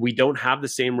we don't have the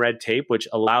same red tape, which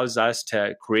allows us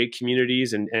to create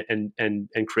communities and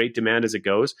create demand as it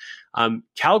goes.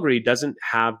 Calgary doesn't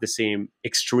have the same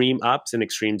extreme ups and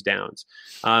extremes downs.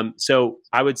 So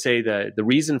I would say the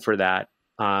reason for that,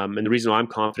 and the reason why I'm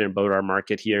confident about our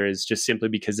market here, is just simply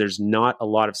because there's not a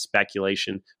lot of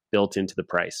speculation built into the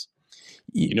price.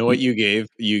 You know what you gave?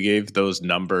 You gave those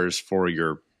numbers for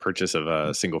your purchase of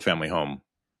a single family home.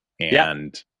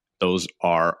 And those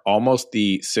are almost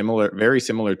very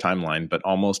similar timeline, but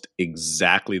almost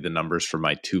exactly the numbers for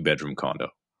my 2-bedroom condo.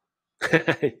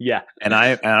 Yeah. And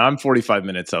I'm 45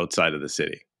 minutes outside of the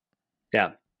city.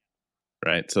 Yeah.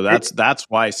 Right. So that's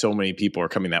why so many people are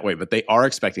coming that way. But they are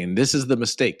expecting, this is the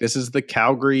mistake. This is the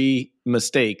Calgary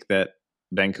mistake that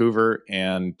Vancouver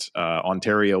and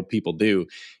Ontario people do,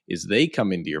 is they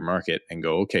come into your market and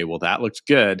go, okay, well, that looks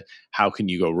good. How can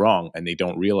you go wrong? And they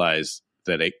don't realize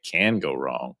that it can go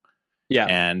wrong. Yeah.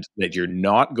 And that you're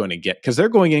not going to get, because they're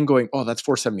going in going, oh, that's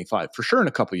 475 for sure. In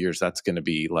a couple of years, that's going to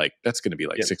be like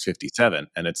 657.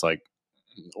 And it's like,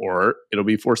 or it'll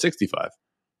be 465.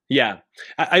 Yeah.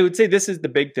 I would say this is the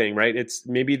big thing, right? It's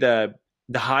maybe the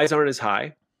highs aren't as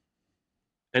high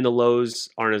and the lows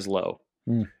aren't as low.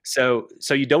 So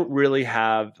you don't really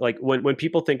have, like, when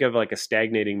people think of like a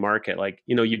stagnating market, like,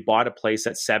 you bought a place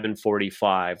at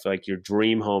 745, like your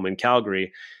dream home in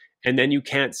Calgary, and then you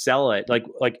can't sell it. Like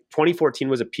 2014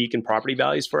 was a peak in property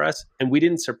values for us, and we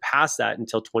didn't surpass that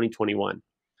until 2021.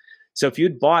 So if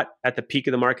you'd bought at the peak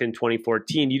of the market in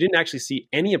 2014, you didn't actually see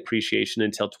any appreciation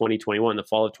until 2021, the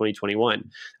fall of 2021.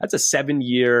 That's a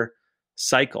 7-year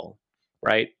cycle,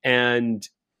 right? And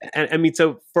I mean,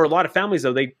 so for a lot of families,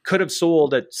 though, they could have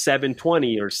sold at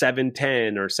 720 or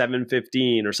 710 or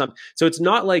 715 or something. So it's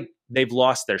not like they've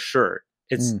lost their shirt.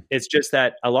 It's just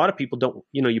that a lot of people don't,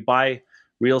 you buy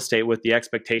real estate with the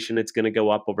expectation it's going to go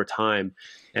up over time.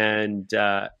 And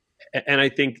I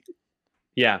think,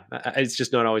 it's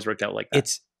just not always worked out like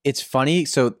that. It's funny.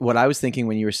 So what I was thinking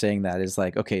when you were saying that is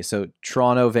like, okay, so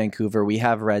Toronto, Vancouver, we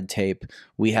have red tape,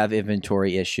 we have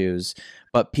inventory issues,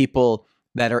 but people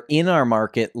that are in our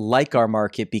market like our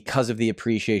market because of the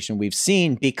appreciation we've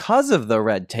seen because of the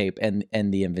red tape and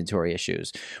the inventory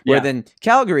issues. Where then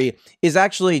Calgary is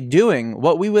actually doing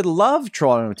what we would love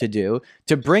Toronto to do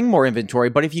to bring more inventory.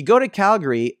 But if you go to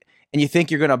Calgary and you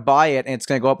think you're going to buy it and it's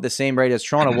going to go up at the same rate as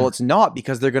Toronto, well, it's not,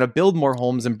 because they're going to build more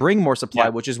homes and bring more supply,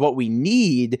 which is what we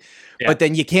need. But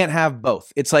then you can't have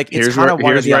both. It's like, it's kind of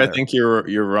one or the other. I think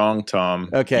you're wrong, Tom.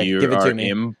 Okay, give it to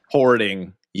me.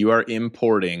 You are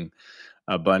importing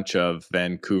a bunch of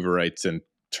Vancouverites and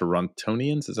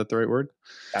Torontonians, is that the right word?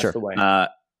 That's the way.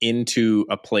 Into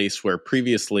a place where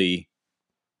previously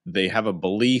they have a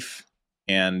belief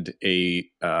and a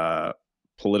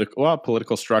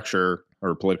political structure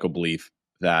or political belief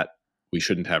that we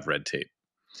shouldn't have red tape.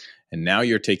 And now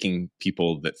you're taking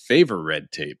people that favor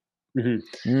red tape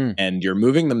and you're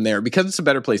moving them there because it's a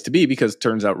better place to be, because it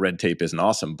turns out red tape isn't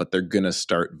awesome, but they're going to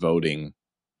start voting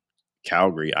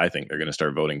Calgary. I think they're going to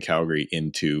start voting Calgary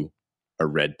into a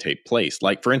red tape place.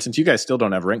 Like, for instance, you guys still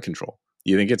don't have rent control.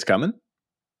 You think it's coming?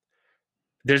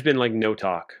 There's been like no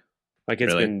talk. Like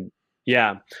it's Really? been,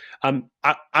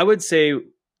 I would say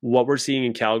what we're seeing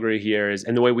in Calgary here is,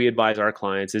 and the way we advise our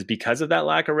clients is because of that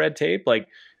lack of red tape. Like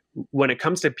when it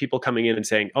comes to people coming in and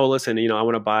saying, oh, listen, I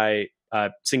want to buy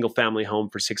a single family home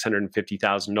for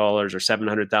 $650,000 or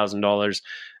 $700,000.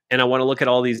 And I want to look at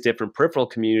all these different peripheral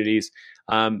communities.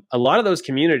 A lot of those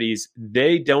communities,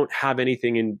 they don't have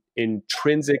anything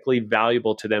intrinsically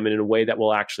valuable to them in a way that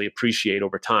will actually appreciate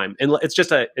over time. And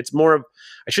it's more of,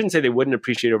 I shouldn't say they wouldn't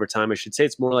appreciate over time. I should say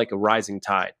it's more like a rising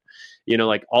tide.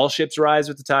 Like all ships rise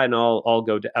with the tide and all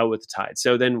go out with the tide.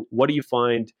 So then what do you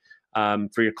find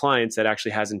for your clients that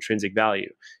actually has intrinsic value?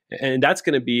 And that's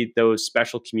going to be those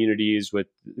special communities with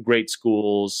great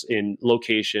schools in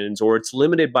locations, or it's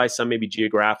limited by some maybe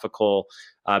geographical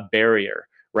barrier,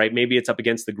 right? Maybe it's up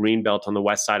against the green belt on the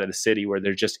west side of the city where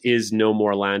there just is no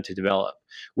more land to develop.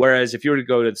 Whereas if you were to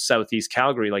go to Southeast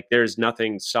Calgary, like there's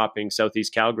nothing stopping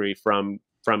Southeast Calgary from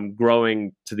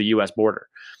growing to the US border.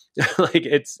 Like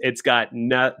it's got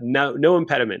no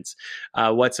impediments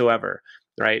whatsoever.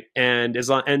 Right. And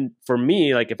and for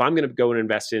me, like if I'm going to go and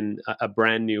invest in a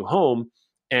brand new home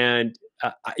and,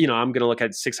 I'm going to look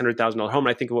at $600,000 home,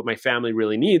 and I think of what my family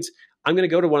really needs, I'm going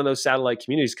to go to one of those satellite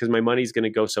communities because my money's going to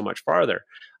go so much farther.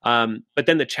 But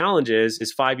then the challenge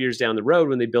is 5 years down the road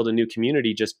when they build a new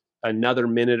community, just another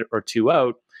minute or two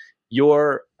out,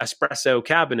 your espresso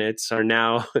cabinets are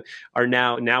now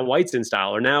whites in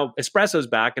style, or now espresso's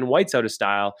back and white's out of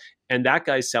style, and that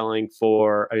guy's selling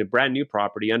for a brand new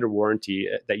property under warranty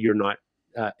that you're not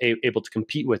able to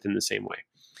compete with in the same way.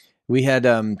 We had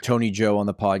Tony Joe on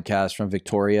the podcast from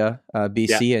Victoria,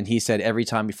 BC, and he said every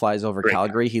time he flies over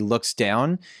Calgary, he looks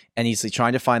down and he's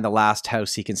trying to find the last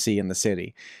house he can see in the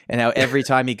city. And how every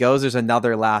time he goes, there's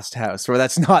another last house. Where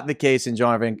that's not the case in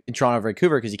Toronto,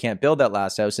 Vancouver, because you can't build that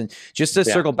last house. And just to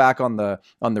circle back on the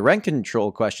rent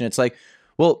control question, it's like,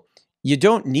 well, you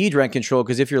don't need rent control,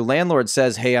 because if your landlord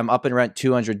says, hey, I'm up in rent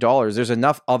 $200, there's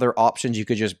enough other options. You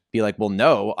could just be like, well,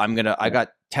 no, I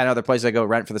got 10 other places I go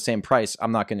rent for the same price.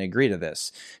 I'm not going to agree to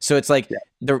this. So it's like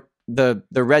the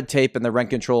red tape and the rent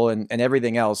control and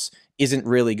everything else isn't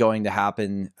really going to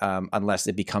happen unless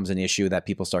it becomes an issue that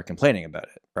people start complaining about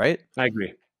it. Right? I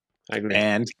agree.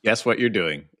 And guess what you're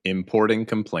doing? Importing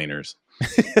complainers.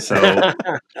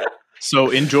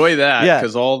 So enjoy that,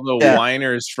 because all the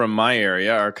whiners from my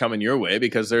area are coming your way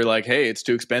because they're like, hey, it's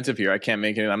too expensive here. I can't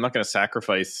make it. I'm not going to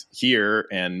sacrifice here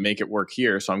and make it work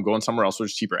here. So I'm going somewhere else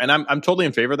which is cheaper. And I'm totally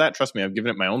in favor of that. Trust me, I've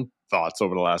given it my own thoughts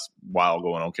over the last while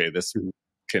going, okay, this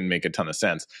can make a ton of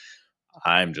sense.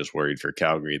 I'm just worried for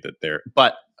Calgary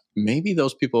but maybe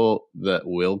those people that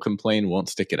will complain won't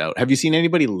stick it out. Have you seen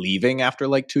anybody leaving after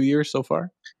like 2 years so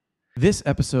far? This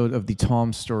episode of the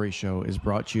Tom Story Show is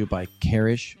brought to you by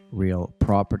Carish Real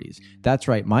Properties. That's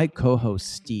right, my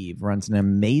co-host Steve runs an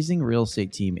amazing real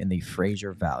estate team in the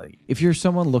Fraser Valley. If you're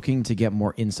someone looking to get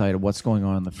more insight of what's going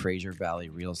on in the Fraser Valley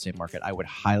real estate market, I would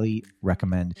highly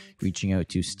recommend reaching out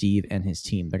to Steve and his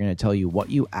team. They're going to tell you what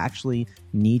you actually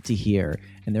need to hear,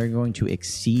 and they're going to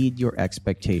exceed your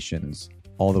expectations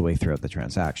all the way throughout the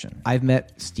transaction. I've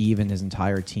met Steve and his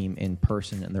entire team in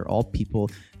person, and they're all people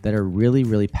that are really,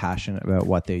 really passionate about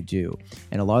what they do.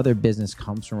 And a lot of their business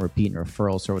comes from repeat and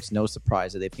referrals, so it's no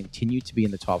surprise that they've continued to be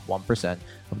in the top 1%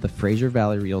 of the Fraser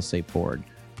Valley Real Estate Board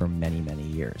for many, many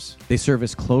years. They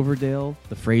service Cloverdale,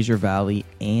 the Fraser Valley,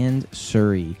 and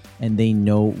Surrey, and they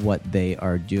know what they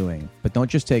are doing. But don't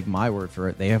just take my word for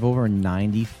it. They have over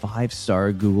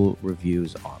 95-star Google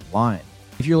reviews online.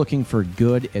 If you're looking for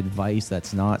good advice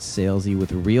that's not salesy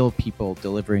with real people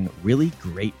delivering really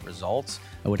great results,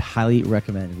 I would highly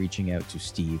recommend reaching out to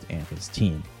Steve and his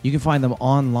team. You can find them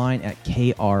online at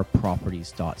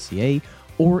krproperties.ca,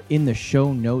 or in the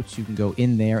show notes, you can go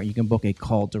in there and you can book a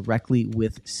call directly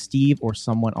with Steve or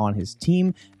someone on his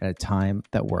team at a time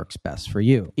that works best for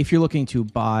you. If you're looking to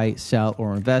buy, sell,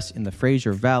 or invest in the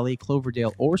Fraser Valley,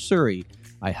 Cloverdale, or Surrey,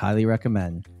 I highly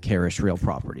recommend Carish Real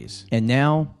Properties. And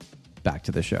now, back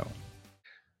to the show.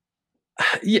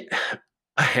 Yeah,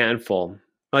 a handful.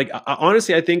 Like,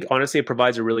 honestly, I think it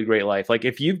provides a really great life. Like,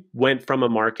 if you went from a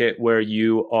market where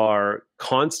you are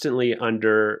constantly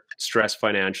under stress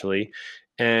financially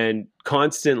and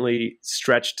constantly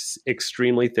stretched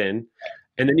extremely thin,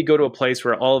 and then you go to a place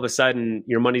where all of a sudden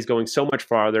your money's going so much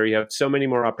farther, you have so many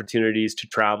more opportunities to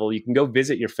travel. You can go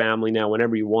visit your family now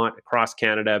whenever you want across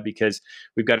Canada, because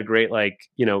we've got a great,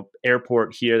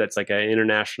 airport here that's like an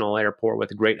international airport with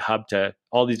a great hub to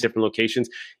all these different locations.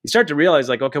 You start to realize,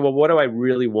 like, okay, well, what do I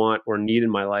really want or need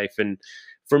in my life? And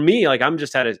for me, like, I'm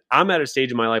at a stage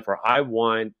in my life where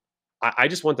I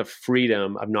just want the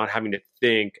freedom of not having to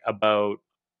think about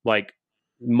like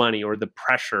money or the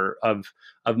pressure of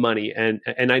money. And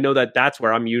I know that that's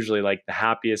where I'm usually like the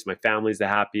happiest. My family's the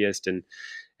happiest. And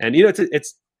you know,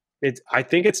 it's I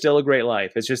think it's still a great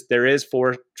life. It's just, there is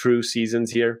 4 true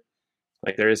seasons here.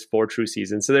 Like, there is 4 true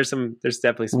seasons. So there's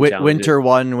definitely some challenges. Winter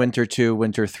 1, winter 2,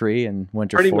 winter 3, and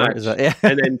winter Pretty 4. much. Is that, yeah.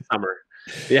 And then summer.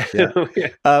 Yeah.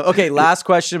 Okay. Last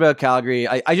question about Calgary.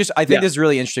 I think this is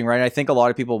really interesting, right? I think a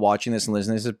lot of people watching this and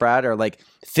listening to this, Brad, are like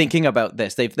thinking about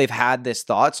this. They've had this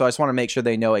thought. So I just want to make sure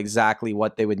they know exactly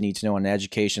what they would need to know on an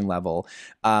education level.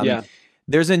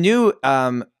 There's a new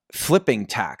flipping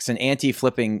tax, an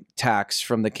anti-flipping tax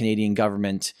from the Canadian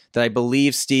government that I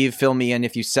believe, Steve, fill me in,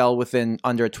 if you sell within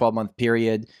under a 12-month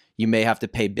period, you may have to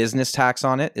pay business tax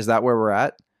on it. Is that where we're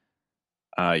at?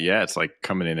 Yeah, it's like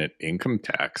coming in at income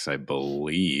tax, I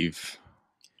believe.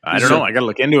 I don't know. I got to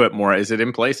look into it more. Is it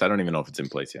in place? I don't even know if it's in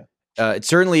place yet. It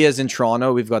certainly is in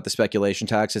Toronto. We've got the speculation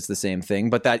tax. It's the same thing.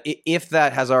 But that if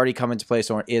that has already come into place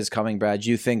or is coming, Brad,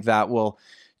 do you think that will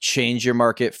change your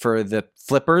market for the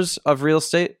flippers of real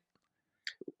estate?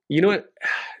 You know what?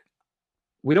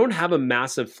 We don't have a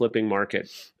massive flipping market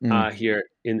here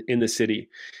in the city.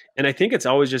 And I think it's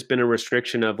always just been a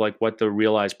restriction of like what the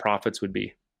realized profits would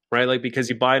be. Right? Like, because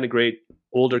you buy in a great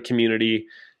older community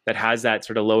that has that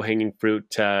sort of low hanging fruit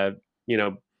to,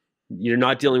 you're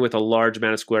not dealing with a large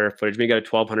amount of square footage. Maybe you got a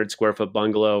 1,200 square foot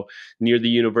bungalow near the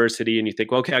university, and you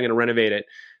think, well, okay, I'm going to renovate it.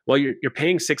 Well, you're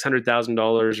paying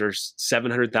 $600,000 or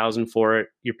 $700,000 for it.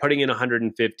 You're putting in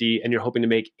 150, and you're hoping to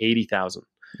make 80,000.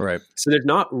 Right. So there's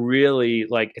not really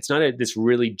like, it's not this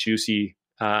really juicy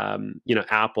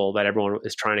apple that everyone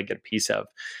is trying to get a piece of.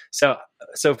 So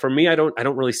for me, I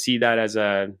don't really see that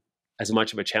as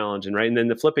much of a challenge. And right, and then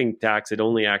the flipping tax, it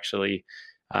only actually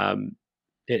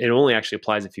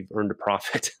applies if you've earned a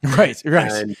profit. Right.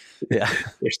 And yeah,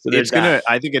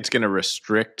 I think it's gonna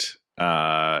restrict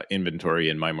inventory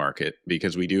in my market,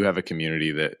 because we do have a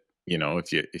community that,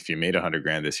 if you made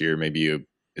 $100,000 this year, maybe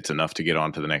it's enough to get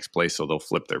on to the next place, so they'll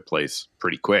flip their place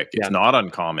pretty quick. It's not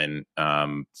uncommon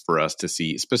for us to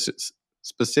see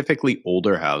specifically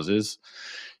older houses,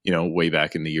 way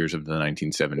back in the years of the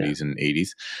 1970s and 80s.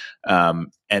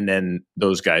 And then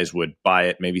those guys would buy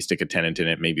it, maybe stick a tenant in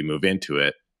it, maybe move into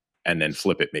it, and then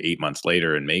flip it 8 months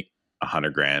later and make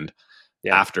 $100,000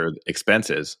 after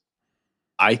expenses.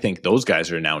 I think those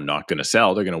guys are now not going to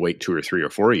sell. They're going to wait 2 or 3 or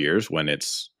 4 years when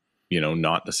it's,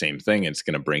 not the same thing. It's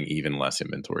going to bring even less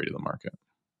inventory to the market.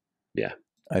 Yeah,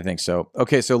 I think so.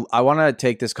 Okay, so I want to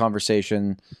take this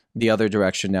conversation the other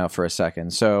direction now for a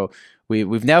second. So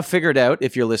we've now figured out,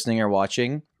 if you're listening or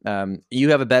watching, you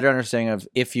have a better understanding of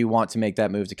if you want to make that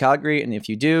move to Calgary, and if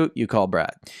you do, you call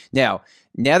Brad. Now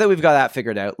that we've got that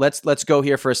figured out, let's go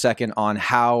here for a second on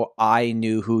how I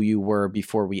knew who you were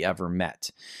before we ever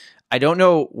met. I don't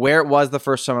know where it was the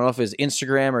first time. I don't know if it was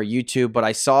Instagram or YouTube, but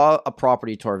I saw a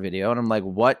property tour video, and I'm like,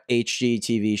 what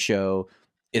HGTV show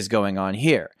is going on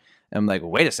here? And I'm like,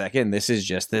 wait a second, this is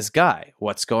just this guy.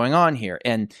 What's going on here?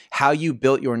 And how you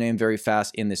built your name very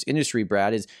fast in this industry,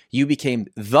 Brad, is you became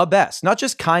the best. Not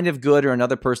just kind of good or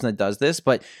another person that does this,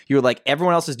 but you're like,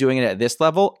 everyone else is doing it at this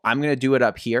level, I'm going to do it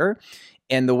up here.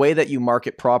 And the way that you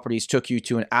market properties took you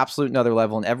to an absolute another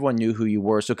level, and everyone knew who you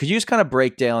were. So could you just kind of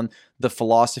break down the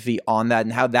philosophy on that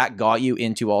and how that got you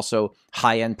into also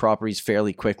high-end properties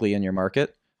fairly quickly in your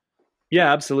market?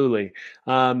 Yeah, absolutely.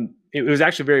 It was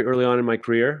actually very early on in my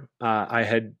career. I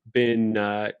had been,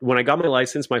 when I got my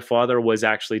license, my father was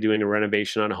actually doing a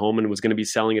renovation on a home and was going to be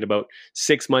selling it about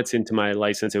 6 months into my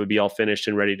license. It would be all finished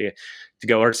and ready to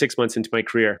go, or 6 months into my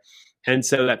career. And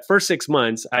so that first 6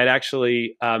 months, I'd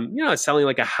actually, I was selling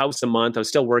like a house a month. I was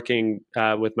still working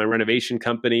with my renovation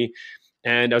company,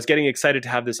 and I was getting excited to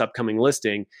have this upcoming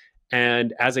listing.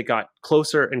 And as it got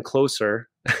closer and closer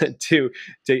to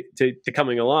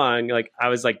coming along, like I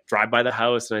was like drive by the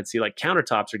house and I'd see like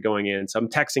countertops are going in. So I'm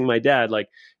texting my dad like,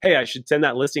 hey, I should send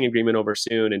that listing agreement over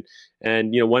soon.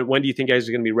 And when do you think you guys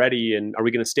are going to be ready? And are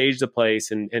we going to stage the place?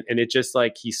 And it just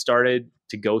like, he started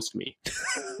to ghost me.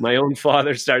 My own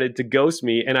father started to ghost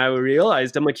me. And I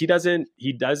realized, I'm like, he doesn't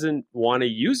want to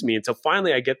use me. And so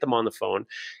finally I get them on the phone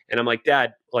and I'm like,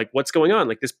 Dad, like what's going on?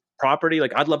 Like this property,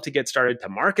 like I'd love to get started to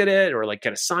market it or like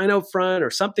get a sign out front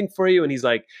or something for you. And he's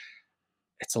like,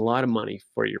 it's a lot of money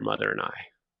for your mother and I.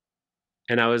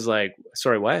 And I was like,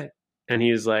 sorry, what? And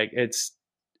he's like, it's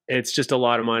just a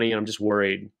lot of money. And I'm just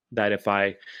worried that if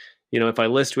I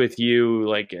list with you,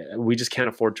 like we just can't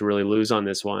afford to really lose on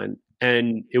this one.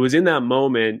 And it was in that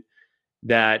moment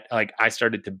that like I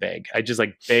started to beg. I just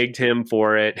like begged him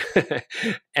for it.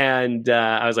 And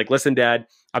I was like, listen, Dad,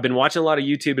 I've been watching a lot of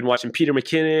YouTube and watching Peter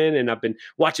McKinnon, and I've been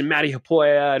watching Matty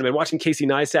Hapoya, and I've been watching Casey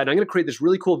Neistat, and I'm going to create this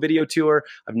really cool video tour.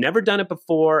 I've never done it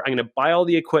before. I'm going to buy all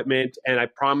the equipment, and I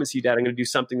promise you, Dad, I'm going to do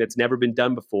something that's never been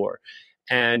done before.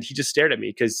 And he just stared at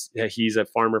me because he's a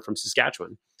farmer from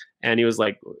Saskatchewan. And he was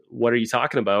like, what are you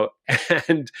talking about?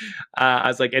 And I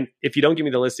was like, and if you don't give me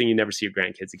the listing, you never see your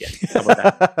grandkids again. How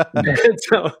about that? And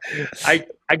so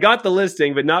I got the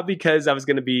listing, but not because I was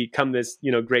going to become this,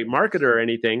 great marketer or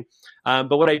anything.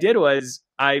 But what I did was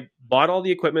I bought all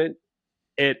the equipment.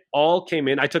 It all came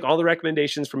in. I took all the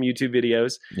recommendations from YouTube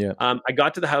videos. Yeah. I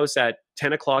got to the house at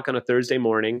 10 o'clock on a Thursday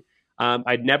morning.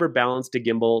 I'd never balanced a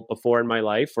gimbal before in my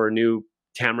life or new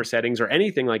camera settings or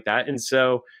anything like that. And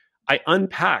so I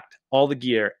unpacked all the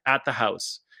gear at the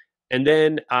house. And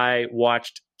then I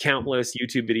watched countless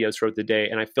YouTube videos throughout the day,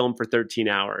 and I filmed for 13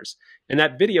 hours. And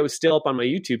that video is still up on my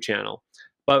YouTube channel.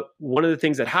 But one of the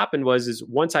things that happened is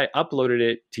once I uploaded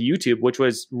it to YouTube, which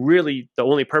was really the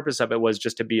only purpose of it was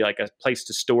just to be like a place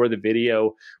to store the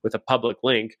video with a public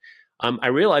link. I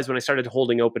realized when I started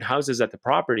holding open houses at the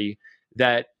property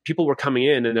that people were coming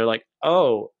in and they're like,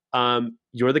 oh,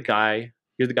 you're the guy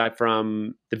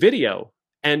from the video.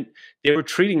 And they were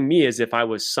treating me as if I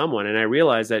was someone. And I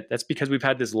realized that that's because we've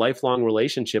had this lifelong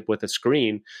relationship with a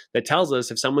screen that tells us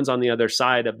if someone's on the other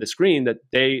side of the screen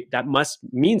that must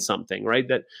mean something, right?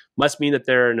 That must mean that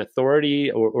they're an authority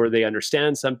or they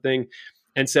understand something.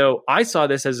 And so I saw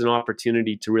this as an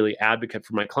opportunity to really advocate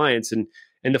for my clients. And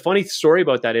the funny story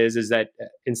about that is that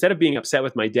instead of being upset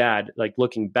with my dad, like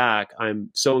looking back, I'm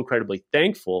so incredibly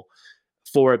thankful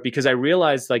for it, because I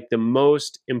realized like the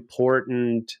most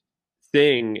important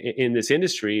thing in this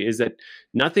industry is that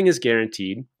nothing is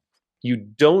guaranteed. You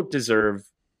don't deserve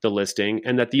the listing,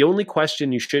 and that the only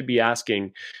question you should be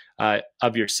asking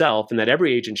of yourself, and that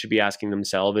every agent should be asking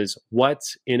themselves, is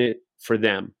what's in it for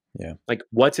them. Yeah. Like,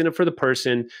 what's in it for the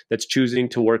person that's choosing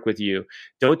to work with you?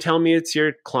 Don't tell me it's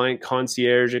your client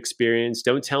concierge experience.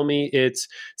 Don't tell me it's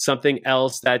something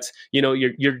else that's,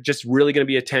 you're just really going to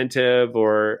be attentive,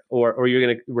 or you're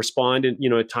going to respond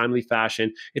in, a timely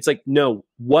fashion. It's like, no,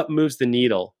 what moves the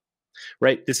needle,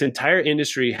 right? This entire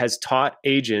industry has taught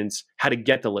agents how to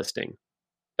get the listing.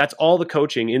 That's all the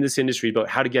coaching in this industry about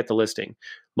how to get the listing.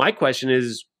 My question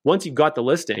is, once you've got the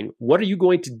listing, what are you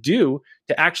going to do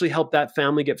to actually help that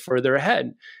family get further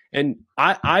ahead? And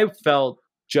I felt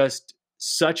just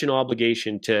such an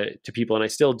obligation to people, and I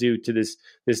still do to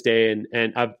this day.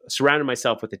 And I've surrounded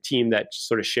myself with a team that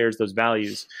sort of shares those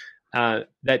values,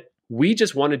 that we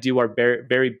just want to do our very,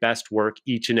 very best work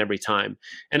each and every time.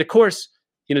 And of course,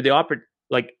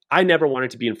 I never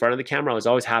wanted to be in front of the camera. I was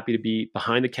always happy to be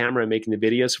behind the camera and making the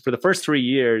videos. So for the first 3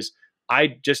 years,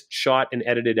 I just shot and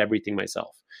edited everything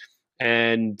myself.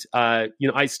 And,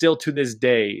 I still to this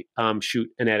day shoot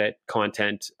and edit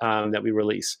content that we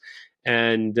release.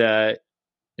 And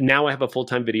now I have a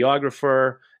full-time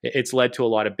videographer. It's led to a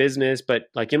lot of business. But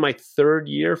like in my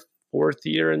fourth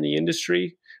year in the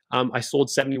industry, I sold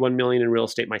 $71 million in real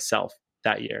estate myself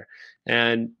that year.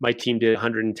 And my team did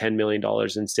 $110 million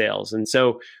in sales. And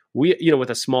so we,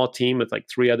 with a small team with like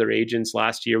 3 other agents,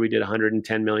 last year we did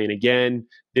 $110 million again.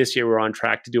 This year we're on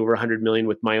track to do over $100 million,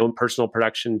 with my own personal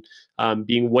production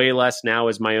being way less now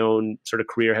as my own sort of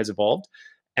career has evolved.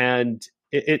 And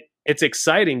it's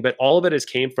exciting, but all of it has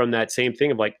came from that same thing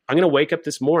of like, I'm going to wake up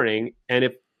this morning, and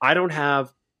if I don't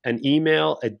have an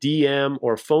email, a DM,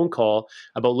 or a phone call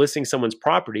about listing someone's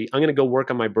property, I'm going to go work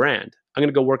on my brand. I'm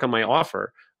going to go work on my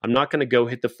offer. I'm not going to go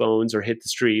hit the phones or hit the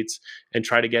streets and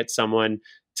try to get someone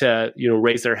to,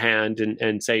 raise their hand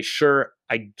and say, sure,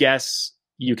 I guess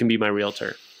you can be my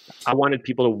realtor. I wanted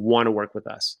people to want to work with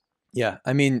us. Yeah.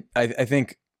 I mean, I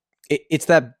think it's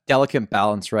that delicate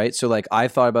balance, right? So like I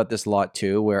thought about this a lot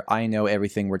too, where I know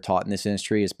everything we're taught in this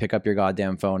industry is pick up your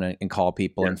goddamn phone and call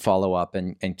people and follow up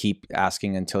and keep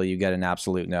asking until you get an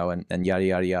absolute no and yada,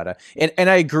 yada, yada. And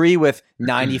I agree with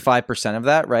 95% of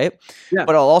that, right? Yeah.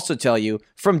 But I'll also tell you,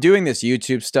 from doing this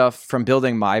YouTube stuff, from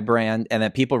building my brand, and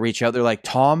that people reach out, they're like,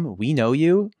 Tom, we know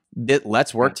you.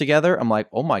 Let's work together. I'm like,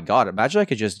 oh my God, imagine I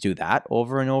could just do that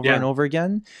over and over and over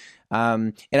again.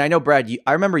 And I know, Brad,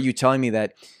 I remember you telling me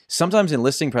that sometimes in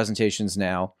listing presentations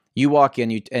now, you walk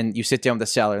in and you sit down with the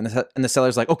seller, and the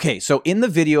seller's like, okay, so in the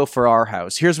video for our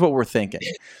house, here's what we're thinking.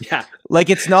 Yeah. Like,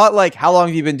 it's not like, how long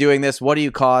have you been doing this? What do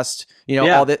you cost?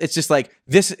 All that. It's just like,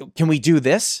 this, can we do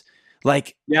this?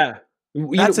 Like,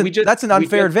 that's an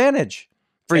unfair advantage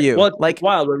for you. Well, it's like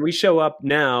wild when we show up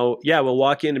now. Yeah, we'll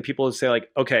walk in and people will say like,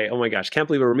 okay, oh my gosh, can't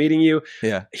believe we're meeting you.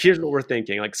 Yeah. Here's what we're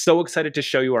thinking. Like, so excited to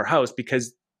show you our house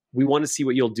because we want to see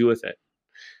what you'll do with it.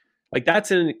 Like,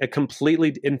 that's in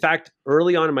fact,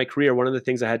 early on in my career, one of the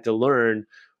things I had to learn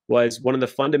was one of the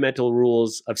fundamental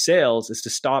rules of sales is to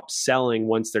stop selling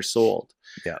once they're sold.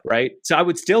 Yeah. Right. So I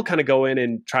would still kind of go in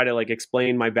and try to like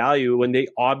explain my value when they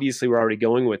obviously were already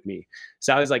going with me.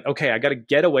 So I was like, okay, I got to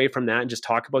get away from that and just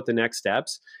talk about the next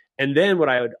steps. And then what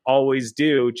I would always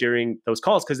do during those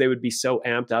calls, because they would be so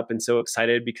amped up and so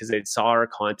excited because they saw our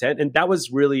content. And that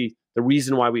was really the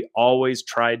reason why we always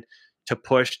tried to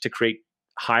push to create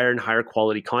higher and higher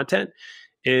quality content,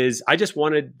 is I just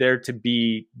wanted there to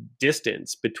be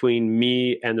distance between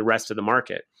me and the rest of the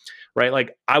market, right?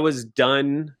 Like, I was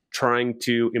done trying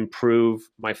to improve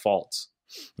my faults.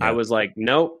 Yeah. I was like,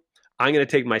 nope, I'm going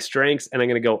to take my strengths and I'm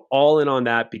going to go all in on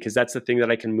that, because that's the thing that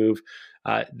I can move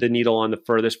the needle on the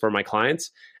furthest for my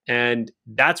clients. And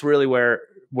that's really where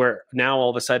now all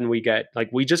of a sudden we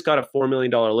just got a $4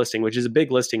 million listing, which is a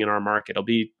big listing in our market. It'll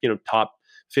be, top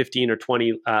 15 or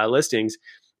 20 listings.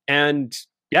 And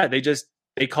yeah,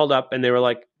 they called up and they were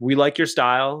like, we like your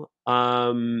style.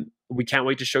 We can't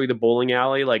wait to show you the bowling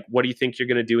alley. Like, what do you think you're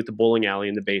going to do with the bowling alley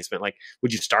in the basement? Like,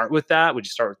 would you start with that? Would you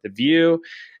start with the view?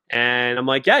 And I'm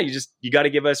like, yeah, you got to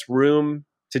give us room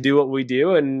to do what we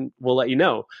do, and we'll let you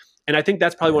know. And I think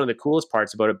that's probably one of the coolest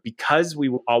parts about it, because we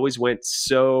always went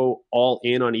so all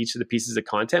in on each of the pieces of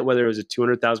content, whether it was a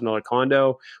 $200,000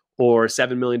 condo or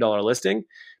 $7 million listing.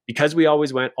 Because we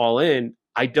always went all in,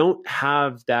 I don't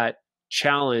have that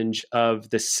challenge of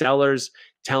the sellers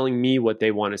telling me what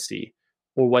they want to see.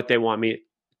 or what they want me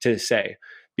to say.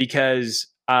 Because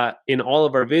in all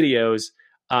of our videos,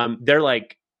 they're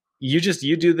like, you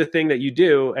do the thing that you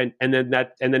do, and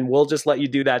then we'll just let you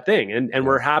do that thing, and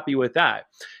we're happy with that.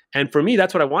 And for me,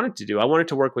 that's what I wanted to do. I wanted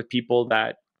to work with people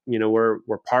that, you know,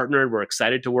 were partnered, were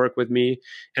excited to work with me.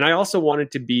 And I also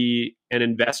wanted to be an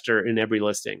investor in every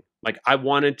listing. Like, I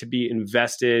wanted to be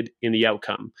invested in the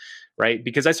outcome, right?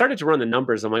 Because I started to run the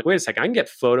numbers. I'm like, wait a second, I can get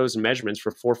photos and measurements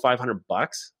for $400 or $500.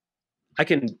 I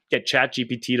can get Chat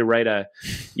GPT to write a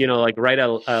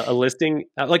listing.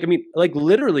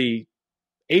 Literally,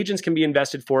 agents can be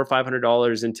invested $400 or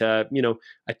 $500 into, you know,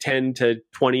 a $10,000 to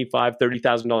 $25,000,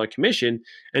 $30,000 commission,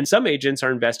 and some agents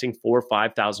are investing $4,000 or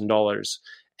 $5,000.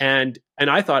 And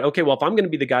I thought, okay, well, if I'm going to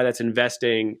be the guy that's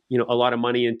investing, you know, a lot of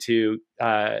money into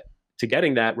to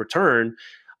getting that return,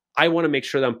 I want to make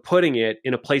sure that I'm putting it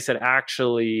in a place that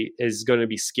actually is going to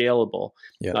be scalable.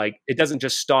 Yeah. Like, it doesn't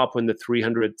just stop when the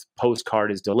 300th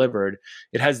postcard is delivered.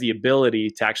 It has the ability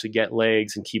to actually get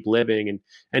legs and keep living.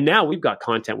 And now we've got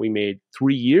content we made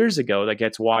 3 years ago that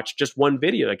gets watched, just one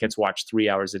video that gets watched 3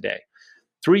 hours a day.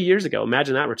 3 years ago,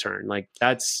 imagine that return. Like,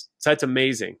 that's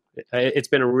amazing. It's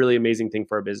been a really amazing thing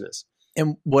for our business.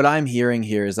 And what I'm hearing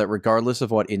here is that regardless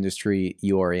of what industry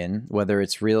you are in, whether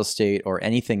it's real estate or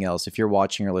anything else, if you're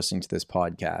watching or listening to this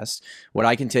podcast, what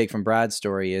I can take from Brad's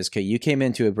story is, okay, you came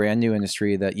into a brand new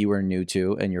industry that you were new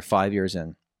to, and you're 5 years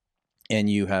in. And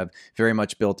you have very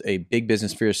much built a big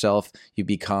business for yourself. You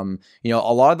become, you know,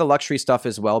 a lot of the luxury stuff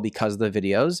as well because of the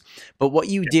videos. But what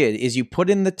you did is you put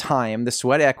in the time, the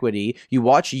sweat equity. You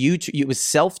watch YouTube. It was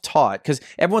self-taught, because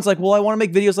everyone's like, well, I want to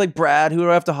make videos like Brad. Who do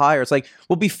I have to hire? It's like,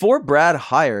 well, before Brad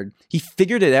hired, he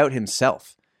figured it out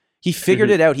himself. He figured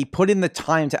it out. He put in the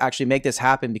time to actually make this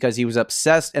happen because he was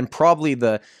obsessed. And probably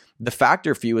the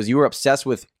factor for you is you were obsessed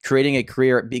with creating a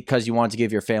career because you wanted to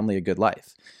give your family a good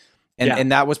life.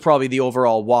 And that was probably the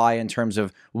overall why, in terms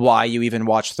of why you even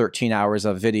watched 13 hours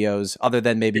of videos, other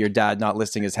than maybe your dad not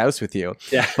listing his house with you.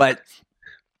 Yeah. But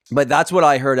that's what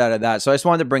I heard out of that. So I just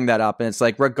wanted to bring that up. And it's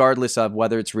like, regardless of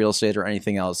whether it's real estate or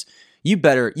anything else, you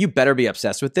better be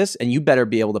obsessed with this, and you better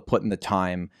be able to put in the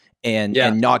time and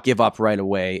not give up right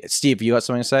away. Steve, you got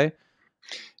something to say?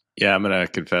 Yeah, I'm going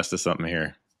to confess to something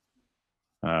here.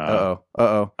 I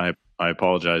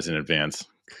apologize in advance.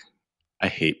 I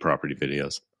hate property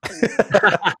videos.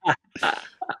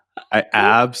 I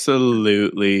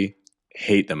absolutely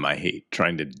hate them. I hate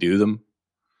trying to do them.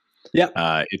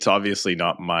 Yeah. It's obviously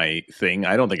not my thing.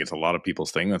 I don't think it's a lot of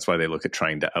people's thing. That's why they look at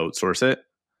trying to outsource it.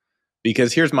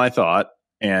 Because here's my thought,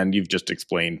 and you've just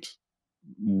explained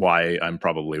why I'm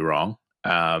probably wrong.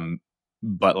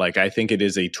 But like, I think it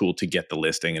is a tool to get the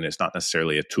listing, and it's not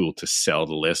necessarily a tool to sell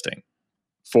the listing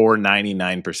for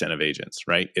 99% of agents,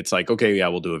 right? It's like, okay, yeah,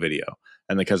 we'll do a video.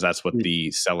 And because that's what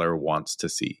the seller wants to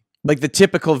see. Like the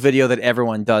typical video that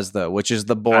everyone does, though, which is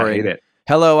the boring,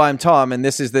 hello, I'm Tom, and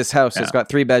this is this house. Yeah. It's got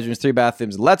 3 bedrooms, 3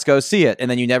 bathrooms. Let's go see it.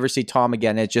 And then you never see Tom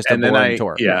again. It's just a boring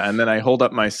tour. Yeah, and then I hold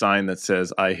up my sign that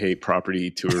says, I hate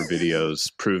property tour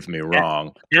videos. Prove me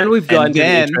wrong. And we've gotten to the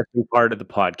interesting part of the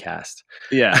podcast.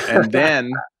 Yeah, and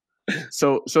then...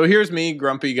 So here's me,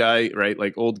 grumpy guy, right?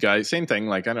 Like old guy, same thing.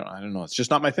 Like, I don't know. It's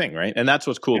just not my thing, right? And that's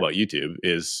what's cool about YouTube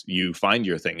is you find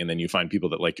your thing, and then you find people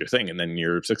that like your thing, and then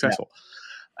you're successful.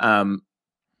 Yeah.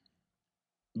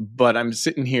 But I'm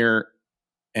sitting here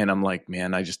and I'm like,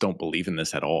 man, I just don't believe in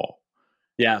this at all.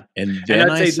 Yeah. And then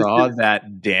I saw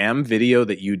that damn video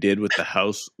that you did with the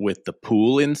house with the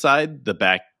pool inside the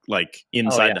back, like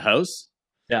inside the house.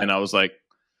 Yeah. And I was like,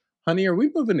 honey, are we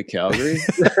moving to Calgary?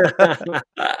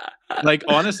 Like,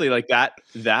 honestly, like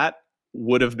that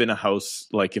would have been a house.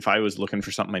 Like, if I was looking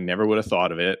for something, I never would have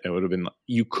thought of it. It would have been,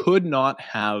 you could not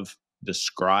have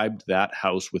described that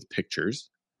house with pictures.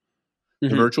 The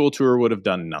virtual tour would have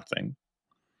done nothing.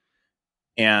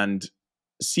 And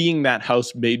seeing that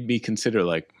house made me consider,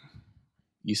 like,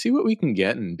 you see what we can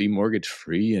get and be mortgage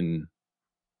free in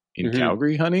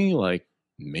Calgary, honey? Like,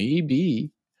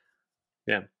 maybe.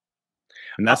 Yeah.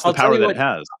 And that's the power that it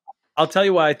has. I'll tell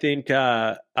you why I think,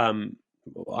 point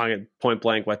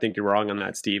blank, I think you're wrong on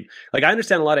that, Steve. Like, I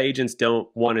understand a lot of agents don't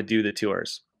want to do the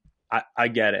tours. I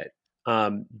get it.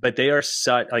 But they are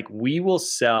such, like, we will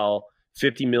sell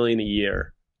 $50 million a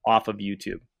year off of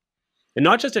YouTube, and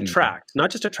not just attract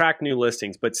new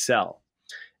listings, but sell.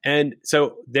 And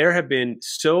so there have been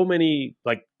so many,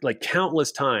 like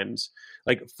countless times,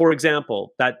 like, for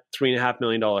example, that $3.5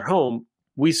 million home,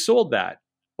 we sold that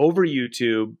over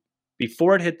YouTube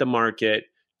before it hit the market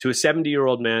to a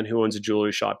 70-year-old man who owns a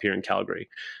jewelry shop here in Calgary.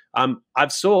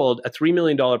 I've sold a $3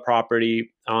 million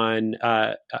property on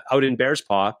out in Bears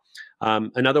Paw,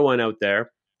 another one out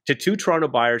there, to 2 Toronto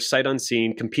buyers sight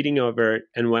unseen competing over it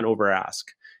and went over ask.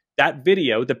 That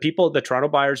video, the Toronto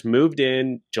buyers moved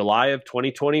in July of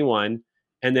 2021.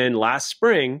 And then last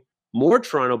spring, more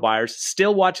Toronto buyers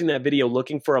still watching that video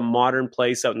looking for a modern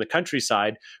place out in the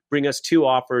countryside bring us 2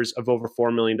 offers of over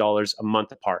 $4 million a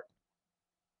month apart.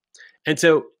 And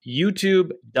so YouTube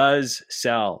does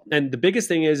sell. And the biggest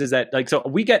thing is that, like, so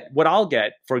we get what I'll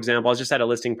get, for example, I was just at a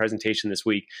listing presentation this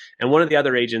week. And one of the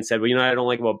other agents said, well, you know, what I don't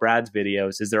like about Brad's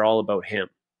videos is they're all about him.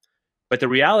 But the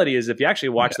reality is, if you actually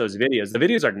watch those videos, the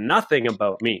videos are nothing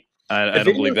about me. I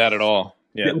don't believe that at all.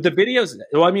 Yeah. The videos,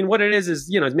 well, I mean, what it is,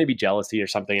 you know, it's maybe jealousy or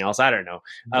something else. I don't know.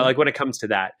 Like when it comes to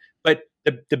that. But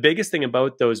the biggest thing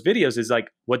about those videos is like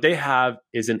what they have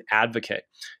is an advocate.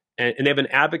 And they have an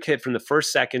advocate from the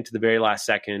first second to the very last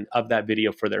second of that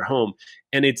video for their home.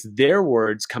 And it's their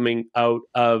words coming out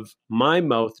of my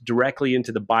mouth directly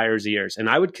into the buyer's ears. And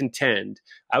I would contend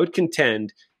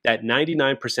that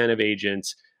 99% of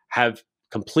agents have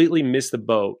completely missed the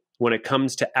boat when it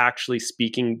comes to actually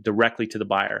speaking directly to the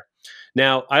buyer.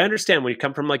 Now, I understand when you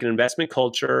come from like an investment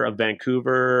culture of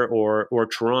Vancouver or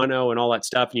Toronto and all that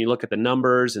stuff, and you look at the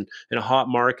numbers and in a hot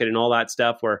market and all that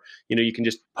stuff where, you know, you can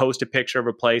just post a picture of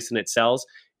a place and it sells.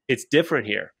 It's different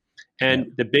here.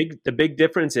 And the big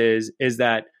difference is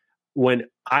that when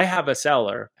I have a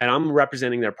seller and I'm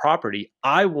representing their property,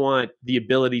 I want the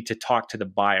ability to talk to the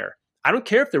buyer. I don't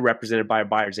care if they're represented by a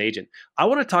buyer's agent. I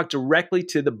want to talk directly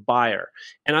to the buyer,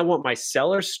 and I want my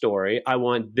seller's story. I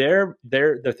want the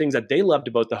things that they loved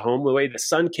about the home, the way the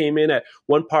sun came in at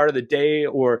one part of the day,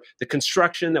 or the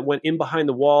construction that went in behind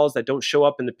the walls that don't show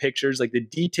up in the pictures, like the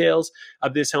details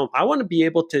of this home. I want to be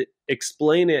able to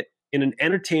explain it in an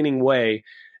entertaining way,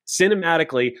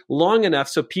 cinematically, long enough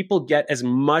so people get as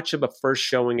much of a first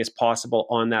showing as possible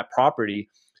on that property.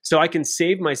 So I can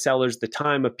save my sellers the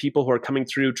time of people who are coming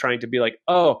through trying to be like,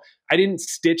 oh, I didn't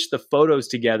stitch the photos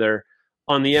together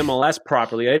on the MLS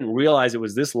properly. I didn't realize it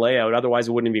was this layout. Otherwise,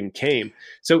 it wouldn't have even came.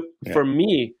 So for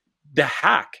me, the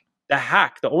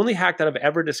only hack that I've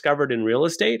ever discovered in real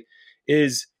estate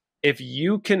is if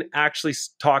you can actually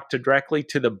talk directly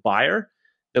to the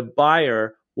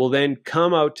buyer will then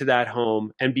come out to that home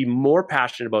and be more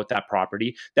passionate about that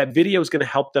property. That video is going to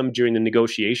help them during the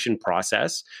negotiation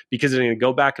process because they're going to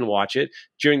go back and watch it,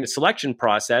 during the selection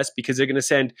process because they're going to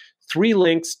send 3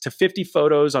 links to 50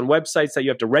 photos on websites that you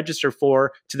have to register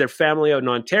for to their family out in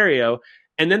Ontario.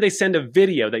 And then they send a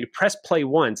video that you press play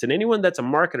once. And anyone that's a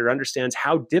marketer understands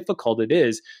how difficult it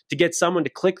is to get someone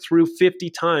to click through 50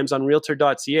 times on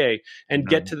realtor.ca and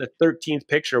get to the 13th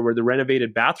picture where the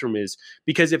renovated bathroom is.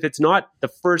 Because if it's not the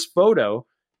first photo,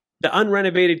 the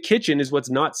unrenovated kitchen is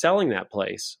what's not selling that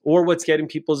place or what's getting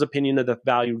people's opinion of the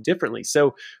value differently.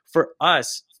 So for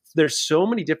us, there's so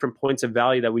many different points of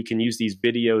value that we can use these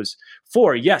videos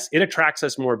for. Yes, it attracts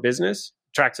us more business.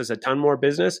 Attracts us a ton more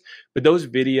business, but those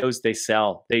videos, they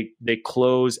sell, they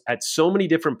close at so many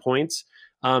different points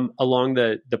along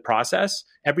the process.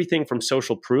 Everything from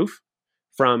social proof,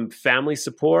 from family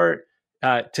support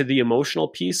to the emotional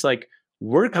piece. Like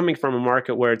we're coming from a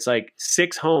market where it's like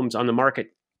 6 homes on the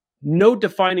market, no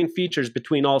defining features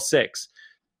between all 6.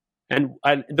 And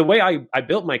the way I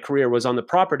built my career was on the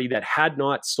property that had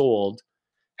not sold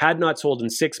in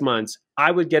 6 months.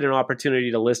 I would get an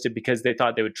opportunity to list it because they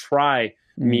thought they would try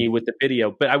me with the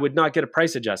video, but I would not get a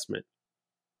price adjustment.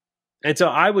 And so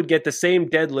I would get the same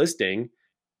dead listing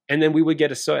and then we would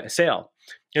get a sale.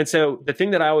 And so the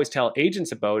thing that I always tell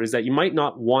agents about is that you might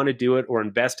not want to do it or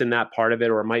invest in that part of it,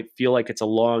 or it might feel like it's a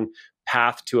long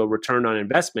path to a return on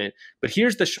investment. But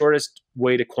here's the shortest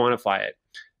way to quantify it.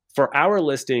 For our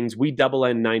listings, we double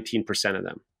end 19% of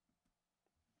them.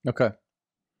 Okay.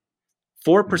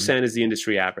 4% is the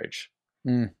industry average.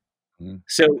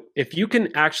 So if you can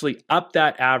actually up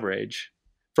that average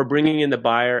for bringing in the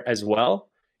buyer as well,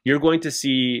 you're going to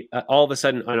see all of a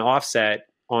sudden an offset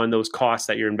on those costs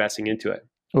that you're investing into it.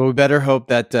 Well, we better hope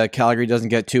that Calgary doesn't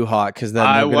get too hot because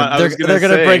then they're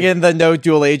going to bring in the no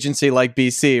dual agency like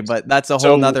BC, but that's a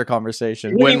whole nother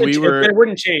conversation. It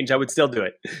wouldn't change. I would still do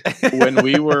it. When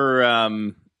we were,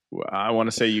 I want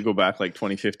to say you go back like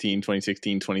 2015,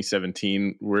 2016,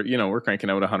 2017, we're cranking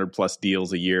out 100 plus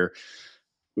deals a year.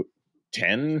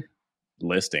 10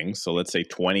 listings, so let's say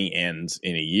 20 ends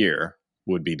in a year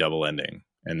would be double ending.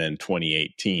 And then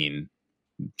 2018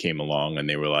 came along and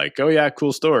they were like, oh yeah,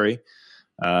 cool story.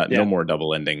 No more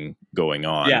double ending going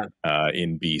on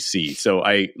in BC. So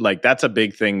that's a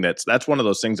big thing. That's one of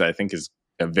those things I think is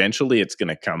eventually it's going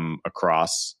to come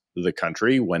across the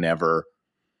country whenever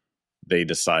they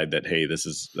decide that, hey, this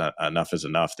is enough is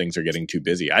enough. Things are getting too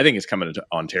busy. I think it's coming to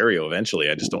Ontario eventually.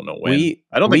 I just don't know when.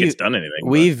 I don't think it's done anything.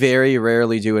 We very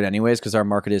rarely do it anyways because our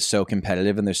market is so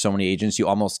competitive and there's so many agents you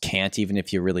almost can't, even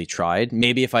if you really tried.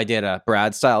 Maybe if I did a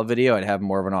Brad style video, I'd have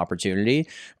more of an opportunity.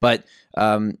 But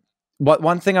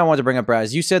one thing I wanted to bring up, Brad,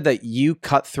 is you said that you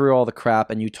cut through all the crap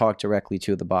and you talk directly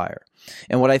to the buyer.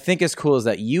 And what I think is cool is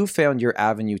that you found your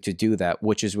avenue to do that,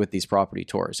 which is with these property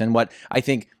tours. And what I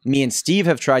think me and Steve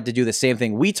have tried to do the same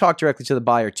thing. We talk directly to the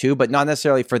buyer too, but not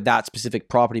necessarily for that specific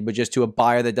property, but just to a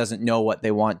buyer that doesn't know what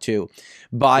they want to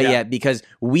buy yet, because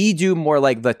we do more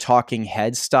like the talking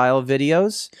head style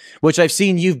videos, which I've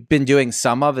seen you've been doing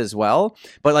some of as well,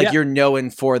 but like you're known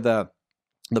for the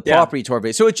property tour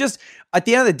video. So it's just, at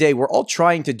the end of the day, we're all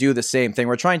trying to do the same thing.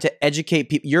 We're trying to educate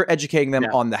people. You're educating them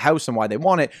on the house and why they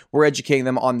want it. We're educating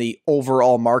them on the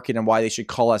overall market and why they should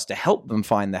call us to help them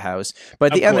find the house.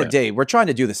 But at the end of the day, we're trying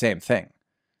to do the same thing.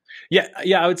 Yeah.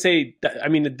 I would say that, I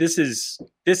mean, this is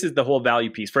the whole value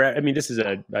piece this is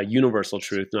a universal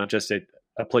truth, not just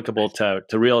applicable to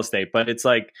real estate, but it's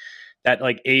like that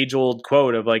like age old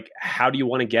quote of like, how do you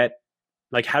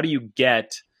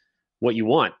get what you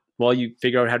want? Well, you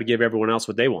figure out how to give everyone else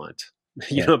what they want.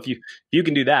 You know, if you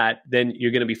can do that, then you're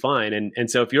going to be fine.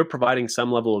 And so if you're providing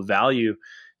some level of value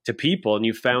to people and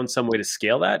you found some way to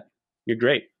scale that, you're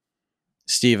great.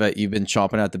 Steve, you've been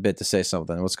chomping at the bit to say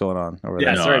something. What's going on over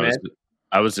there? Yeah, sorry, man.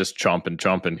 I was just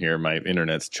chomping here. My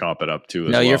internet's chomping up too.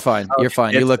 No, you're fine. You're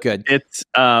fine. You look good. It's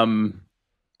I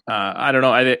don't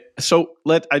know. I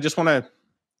just want to,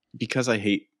 because I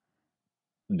hate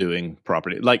doing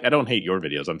property. Like, I don't hate your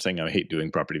videos. I'm saying I hate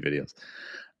doing property videos.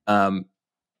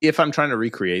 If I'm trying to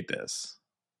recreate this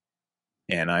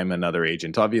and I'm another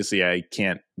agent, obviously I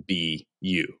can't be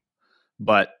you.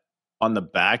 But on the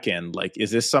back end, like,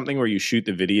 is this something where you shoot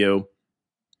the video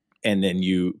and then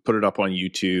you put it up on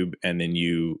YouTube and then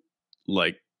you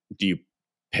like, do you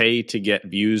pay to get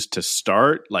views to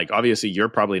start? Like, obviously you're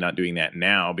probably not doing that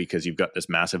now because you've got this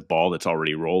massive ball that's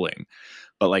already rolling.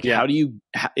 But like, how do you,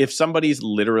 if somebody's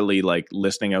literally like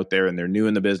listening out there and they're new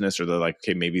in the business, or they're like,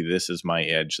 okay, maybe this is my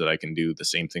edge that I can do the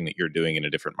same thing that you're doing in a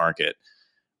different market.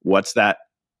 What's that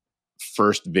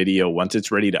first video once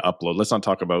it's ready to upload? Let's not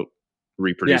talk about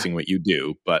reproducing what you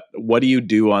do, but what do you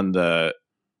do on the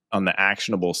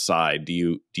actionable side? Do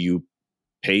you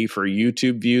pay for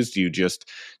YouTube views? Do you just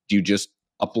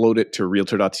upload it to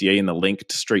realtor.ca and the link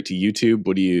straight to YouTube?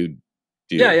 What do you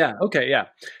do? Yeah. Okay. Yeah.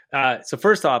 So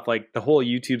first off, like the whole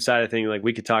YouTube side of thing, like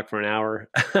we could talk for an hour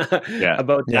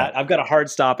about that. I've got a hard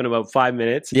stop in about 5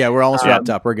 minutes. Yeah. We're almost wrapped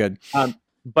up. We're good.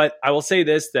 But I will say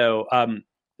this though,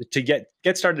 to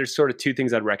get started, there's sort of two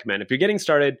things I'd recommend. If you're getting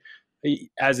started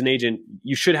as an agent,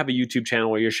 you should have a YouTube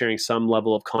channel where you're sharing some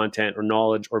level of content or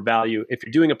knowledge or value. If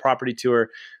you're doing a property tour,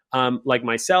 like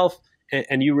myself,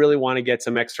 and you really want to get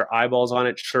some extra eyeballs on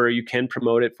it, sure, you can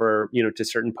promote it for, to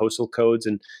certain postal codes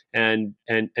and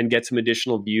get some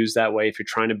additional views that way if you're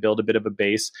trying to build a bit of a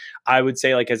base. I would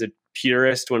say, like, as a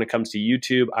purist, when it comes to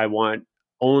YouTube, I want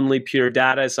only pure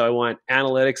data. So I want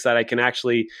analytics that I can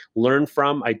actually learn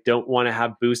from. I don't want to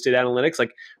have boosted analytics.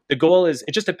 Like, the goal is,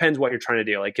 it just depends what you're trying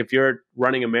to do. Like, if you're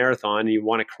running a marathon and you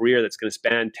want a career that's going to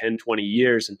span 10, 20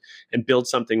 years and build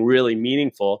something really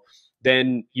meaningful,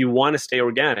 then you want to stay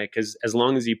organic as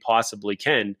long as you possibly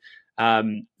can.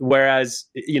 Whereas,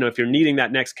 if you're needing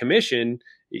that next commission,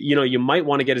 you might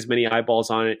want to get as many eyeballs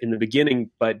on it in the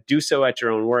beginning, but do so at your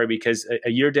own worry, because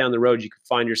a year down the road, you could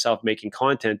find yourself making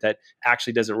content that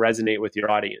actually doesn't resonate with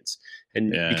your audience. And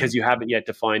because you haven't yet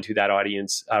defined who that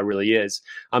audience really is.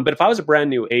 But if I was a brand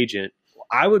new agent,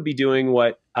 I would be doing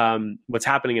what's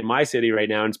happening in my city right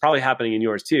now, and it's probably happening in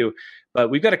yours too. But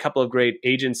we've got a couple of great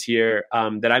agents here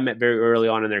that I met very early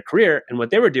on in their career. And what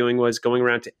they were doing was going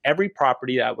around to every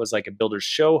property that was like a builder's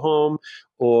show home,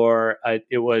 or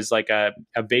it was like a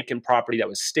vacant property that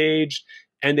was staged.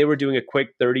 And they were doing a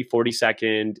quick 30, 40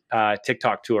 second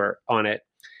TikTok tour on it.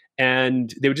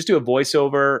 And they would just do a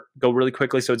voiceover, go really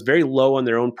quickly. So it's very low on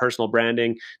their own personal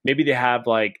branding. Maybe they have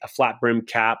like a flat brim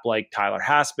cap like Tyler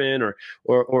Haspin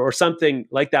or something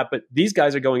like that. But these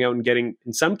guys are going out and getting,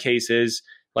 in some cases,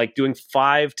 like doing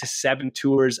 5 to 7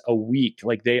 tours a week.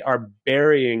 Like, they are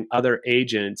burying other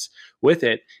agents with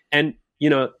it. And,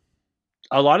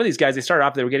 a lot of these guys, they started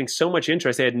off, they were getting so much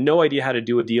interest. They had no idea how to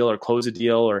do a deal or close a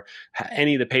deal or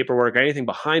any of the paperwork or anything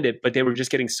behind it, but they were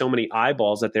just getting so many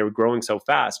eyeballs that they were growing so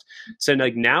fast. So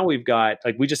like now we've got,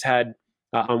 like, we just had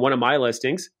on one of my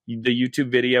listings, the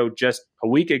YouTube video just a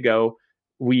week ago,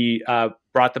 we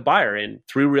brought the buyer in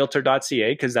through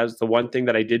realtor.ca, because that was the one thing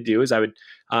that I did do is I would,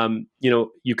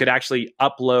 you could actually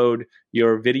upload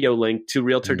your video link to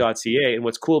realtor.ca. And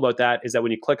what's cool about that is that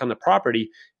when you click on the property,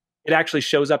 it actually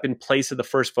shows up in place of the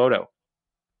first photo.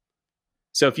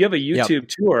 So if you have a YouTube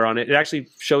tour on it, it actually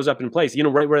shows up in place,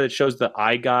 right where it shows the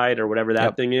eye guide or whatever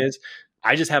that thing is.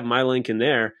 I just have my link in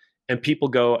there, and people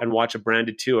go and watch a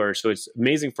branded tour. So it's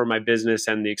amazing for my business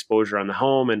and the exposure on the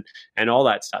home and all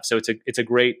that stuff. So it's a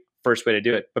great first way to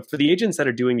do it. But for the agents that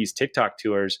are doing these TikTok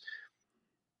tours,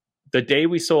 the day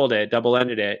we sold it,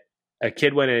 double-ended it, a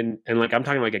kid went in, and I'm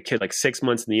talking like a kid, like 6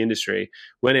 months in the industry,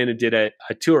 went in and did a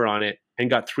tour on it and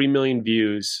got 3 million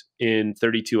views in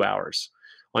 32 hours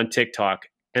on TikTok.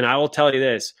 And I will tell you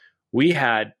this, we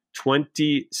had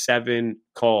 27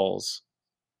 calls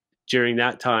during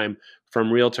that time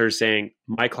from realtors saying,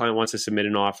 my client wants to submit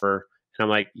an offer. And I'm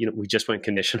like, we just went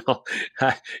conditional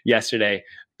yesterday,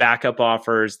 backup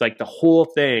offers, like the whole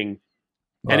thing.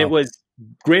 Wow. And it was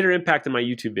greater impact than my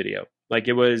YouTube video. Like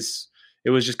it was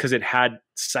just because it had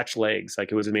such legs.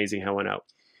 Like it was amazing how it went out.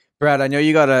 Brad, I know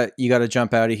you gotta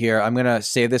jump out of here. I'm gonna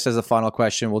save this as a final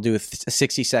question. We'll do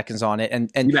 60 seconds on it,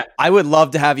 and I would love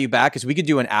to have you back, because we could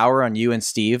do an hour on you and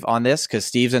Steve on this, because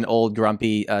Steve's an old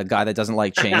grumpy guy that doesn't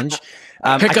like change.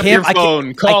 Pick up your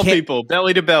phone, call people,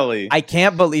 belly to belly. I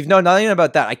can't believe, no, not even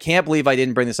about that. I can't believe I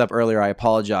didn't bring this up earlier. I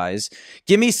apologize.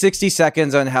 Give me 60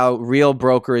 seconds on how Real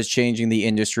Broker is changing the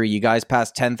industry. You guys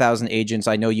passed 10,000 agents.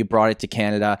 I know you brought it to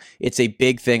Canada. It's a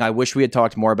big thing. I wish we had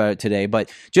talked more about it today,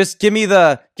 but just give me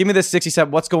the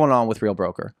 67. What's going on with Real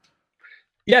Broker?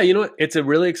 Yeah, it's a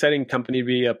really exciting company to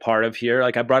be a part of here.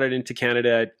 Like I brought it into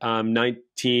Canada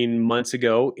 19 months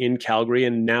ago in Calgary,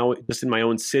 and now just in my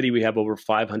own city, we have over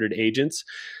 500 agents.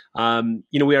 We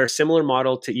are a similar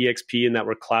model to EXP in that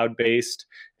we're cloud-based,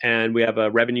 and we have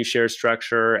a revenue share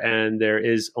structure, and there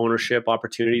is ownership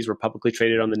opportunities. We're publicly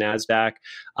traded on the NASDAQ.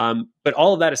 But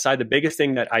all of that aside, the biggest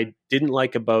thing that I didn't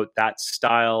like about that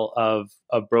style of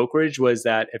brokerage was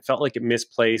that it felt like it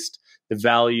misplaced the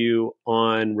value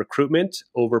on recruitment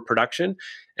over production.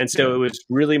 And so it was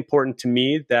really important to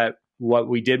me that what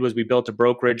we did was we built a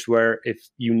brokerage where if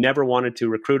you never wanted to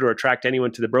recruit or attract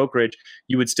anyone to the brokerage,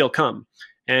 you would still come.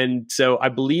 And so I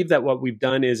believe that what we've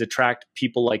done is attract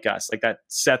people like us, like that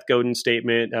Seth Godin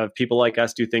statement of people like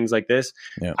us do things like this.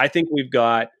 Yeah. I think we've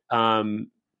got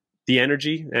the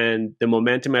energy and the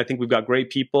momentum. I think we've got great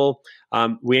people.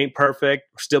 We ain't perfect.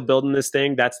 We're still building this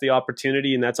thing. That's the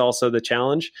opportunity, and that's also the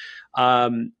challenge.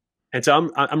 And so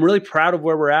I'm really proud of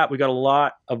where we're at. We got a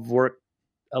lot of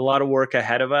work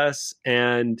ahead of us.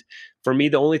 And for me,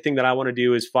 the only thing that I want to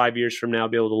do is 5 years from now,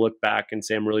 be able to look back and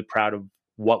say, I'm really proud of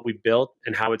what we've built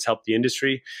and how it's helped the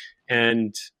industry.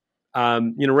 And,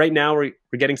 right now we're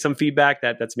getting some feedback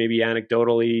that's maybe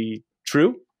anecdotally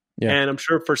true. Yeah. And I'm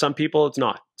sure for some people it's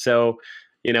not. So,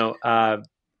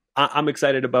 I'm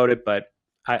excited about it, but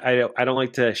I don't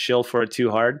like to shill for it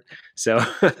too hard. So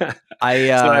I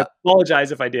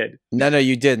apologize if I did. No,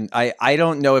 you didn't. I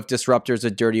don't know if disruptor is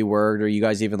a dirty word or you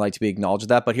guys even like to be acknowledged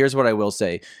that, but here's what I will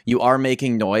say. You are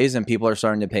making noise and people are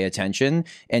starting to pay attention,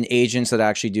 and agents that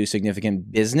actually do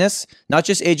significant business, not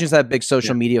just agents that have big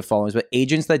social media followings, but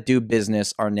agents that do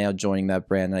business are now joining that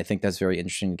brand. And I think that's very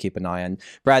interesting to keep an eye on.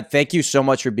 Brad, thank you so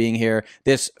much for being here.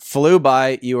 This flew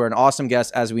by. You were an awesome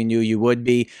guest, as we knew you would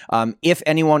be. If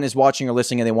anyone is watching or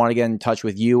listening and they want to get in touch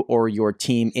with you or your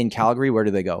team in Calgary, where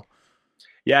do they go?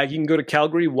 Yeah, you can go to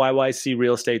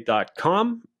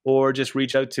calgaryyycrealestate.com or just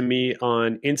reach out to me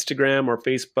on Instagram or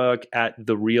Facebook at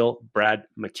The Real Brad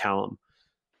McCallum.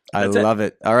 I love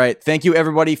it. All right. Thank you,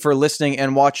 everybody, for listening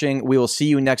and watching. We will see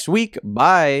you next week.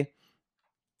 Bye.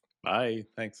 Bye.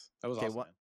 Thanks. That was awesome.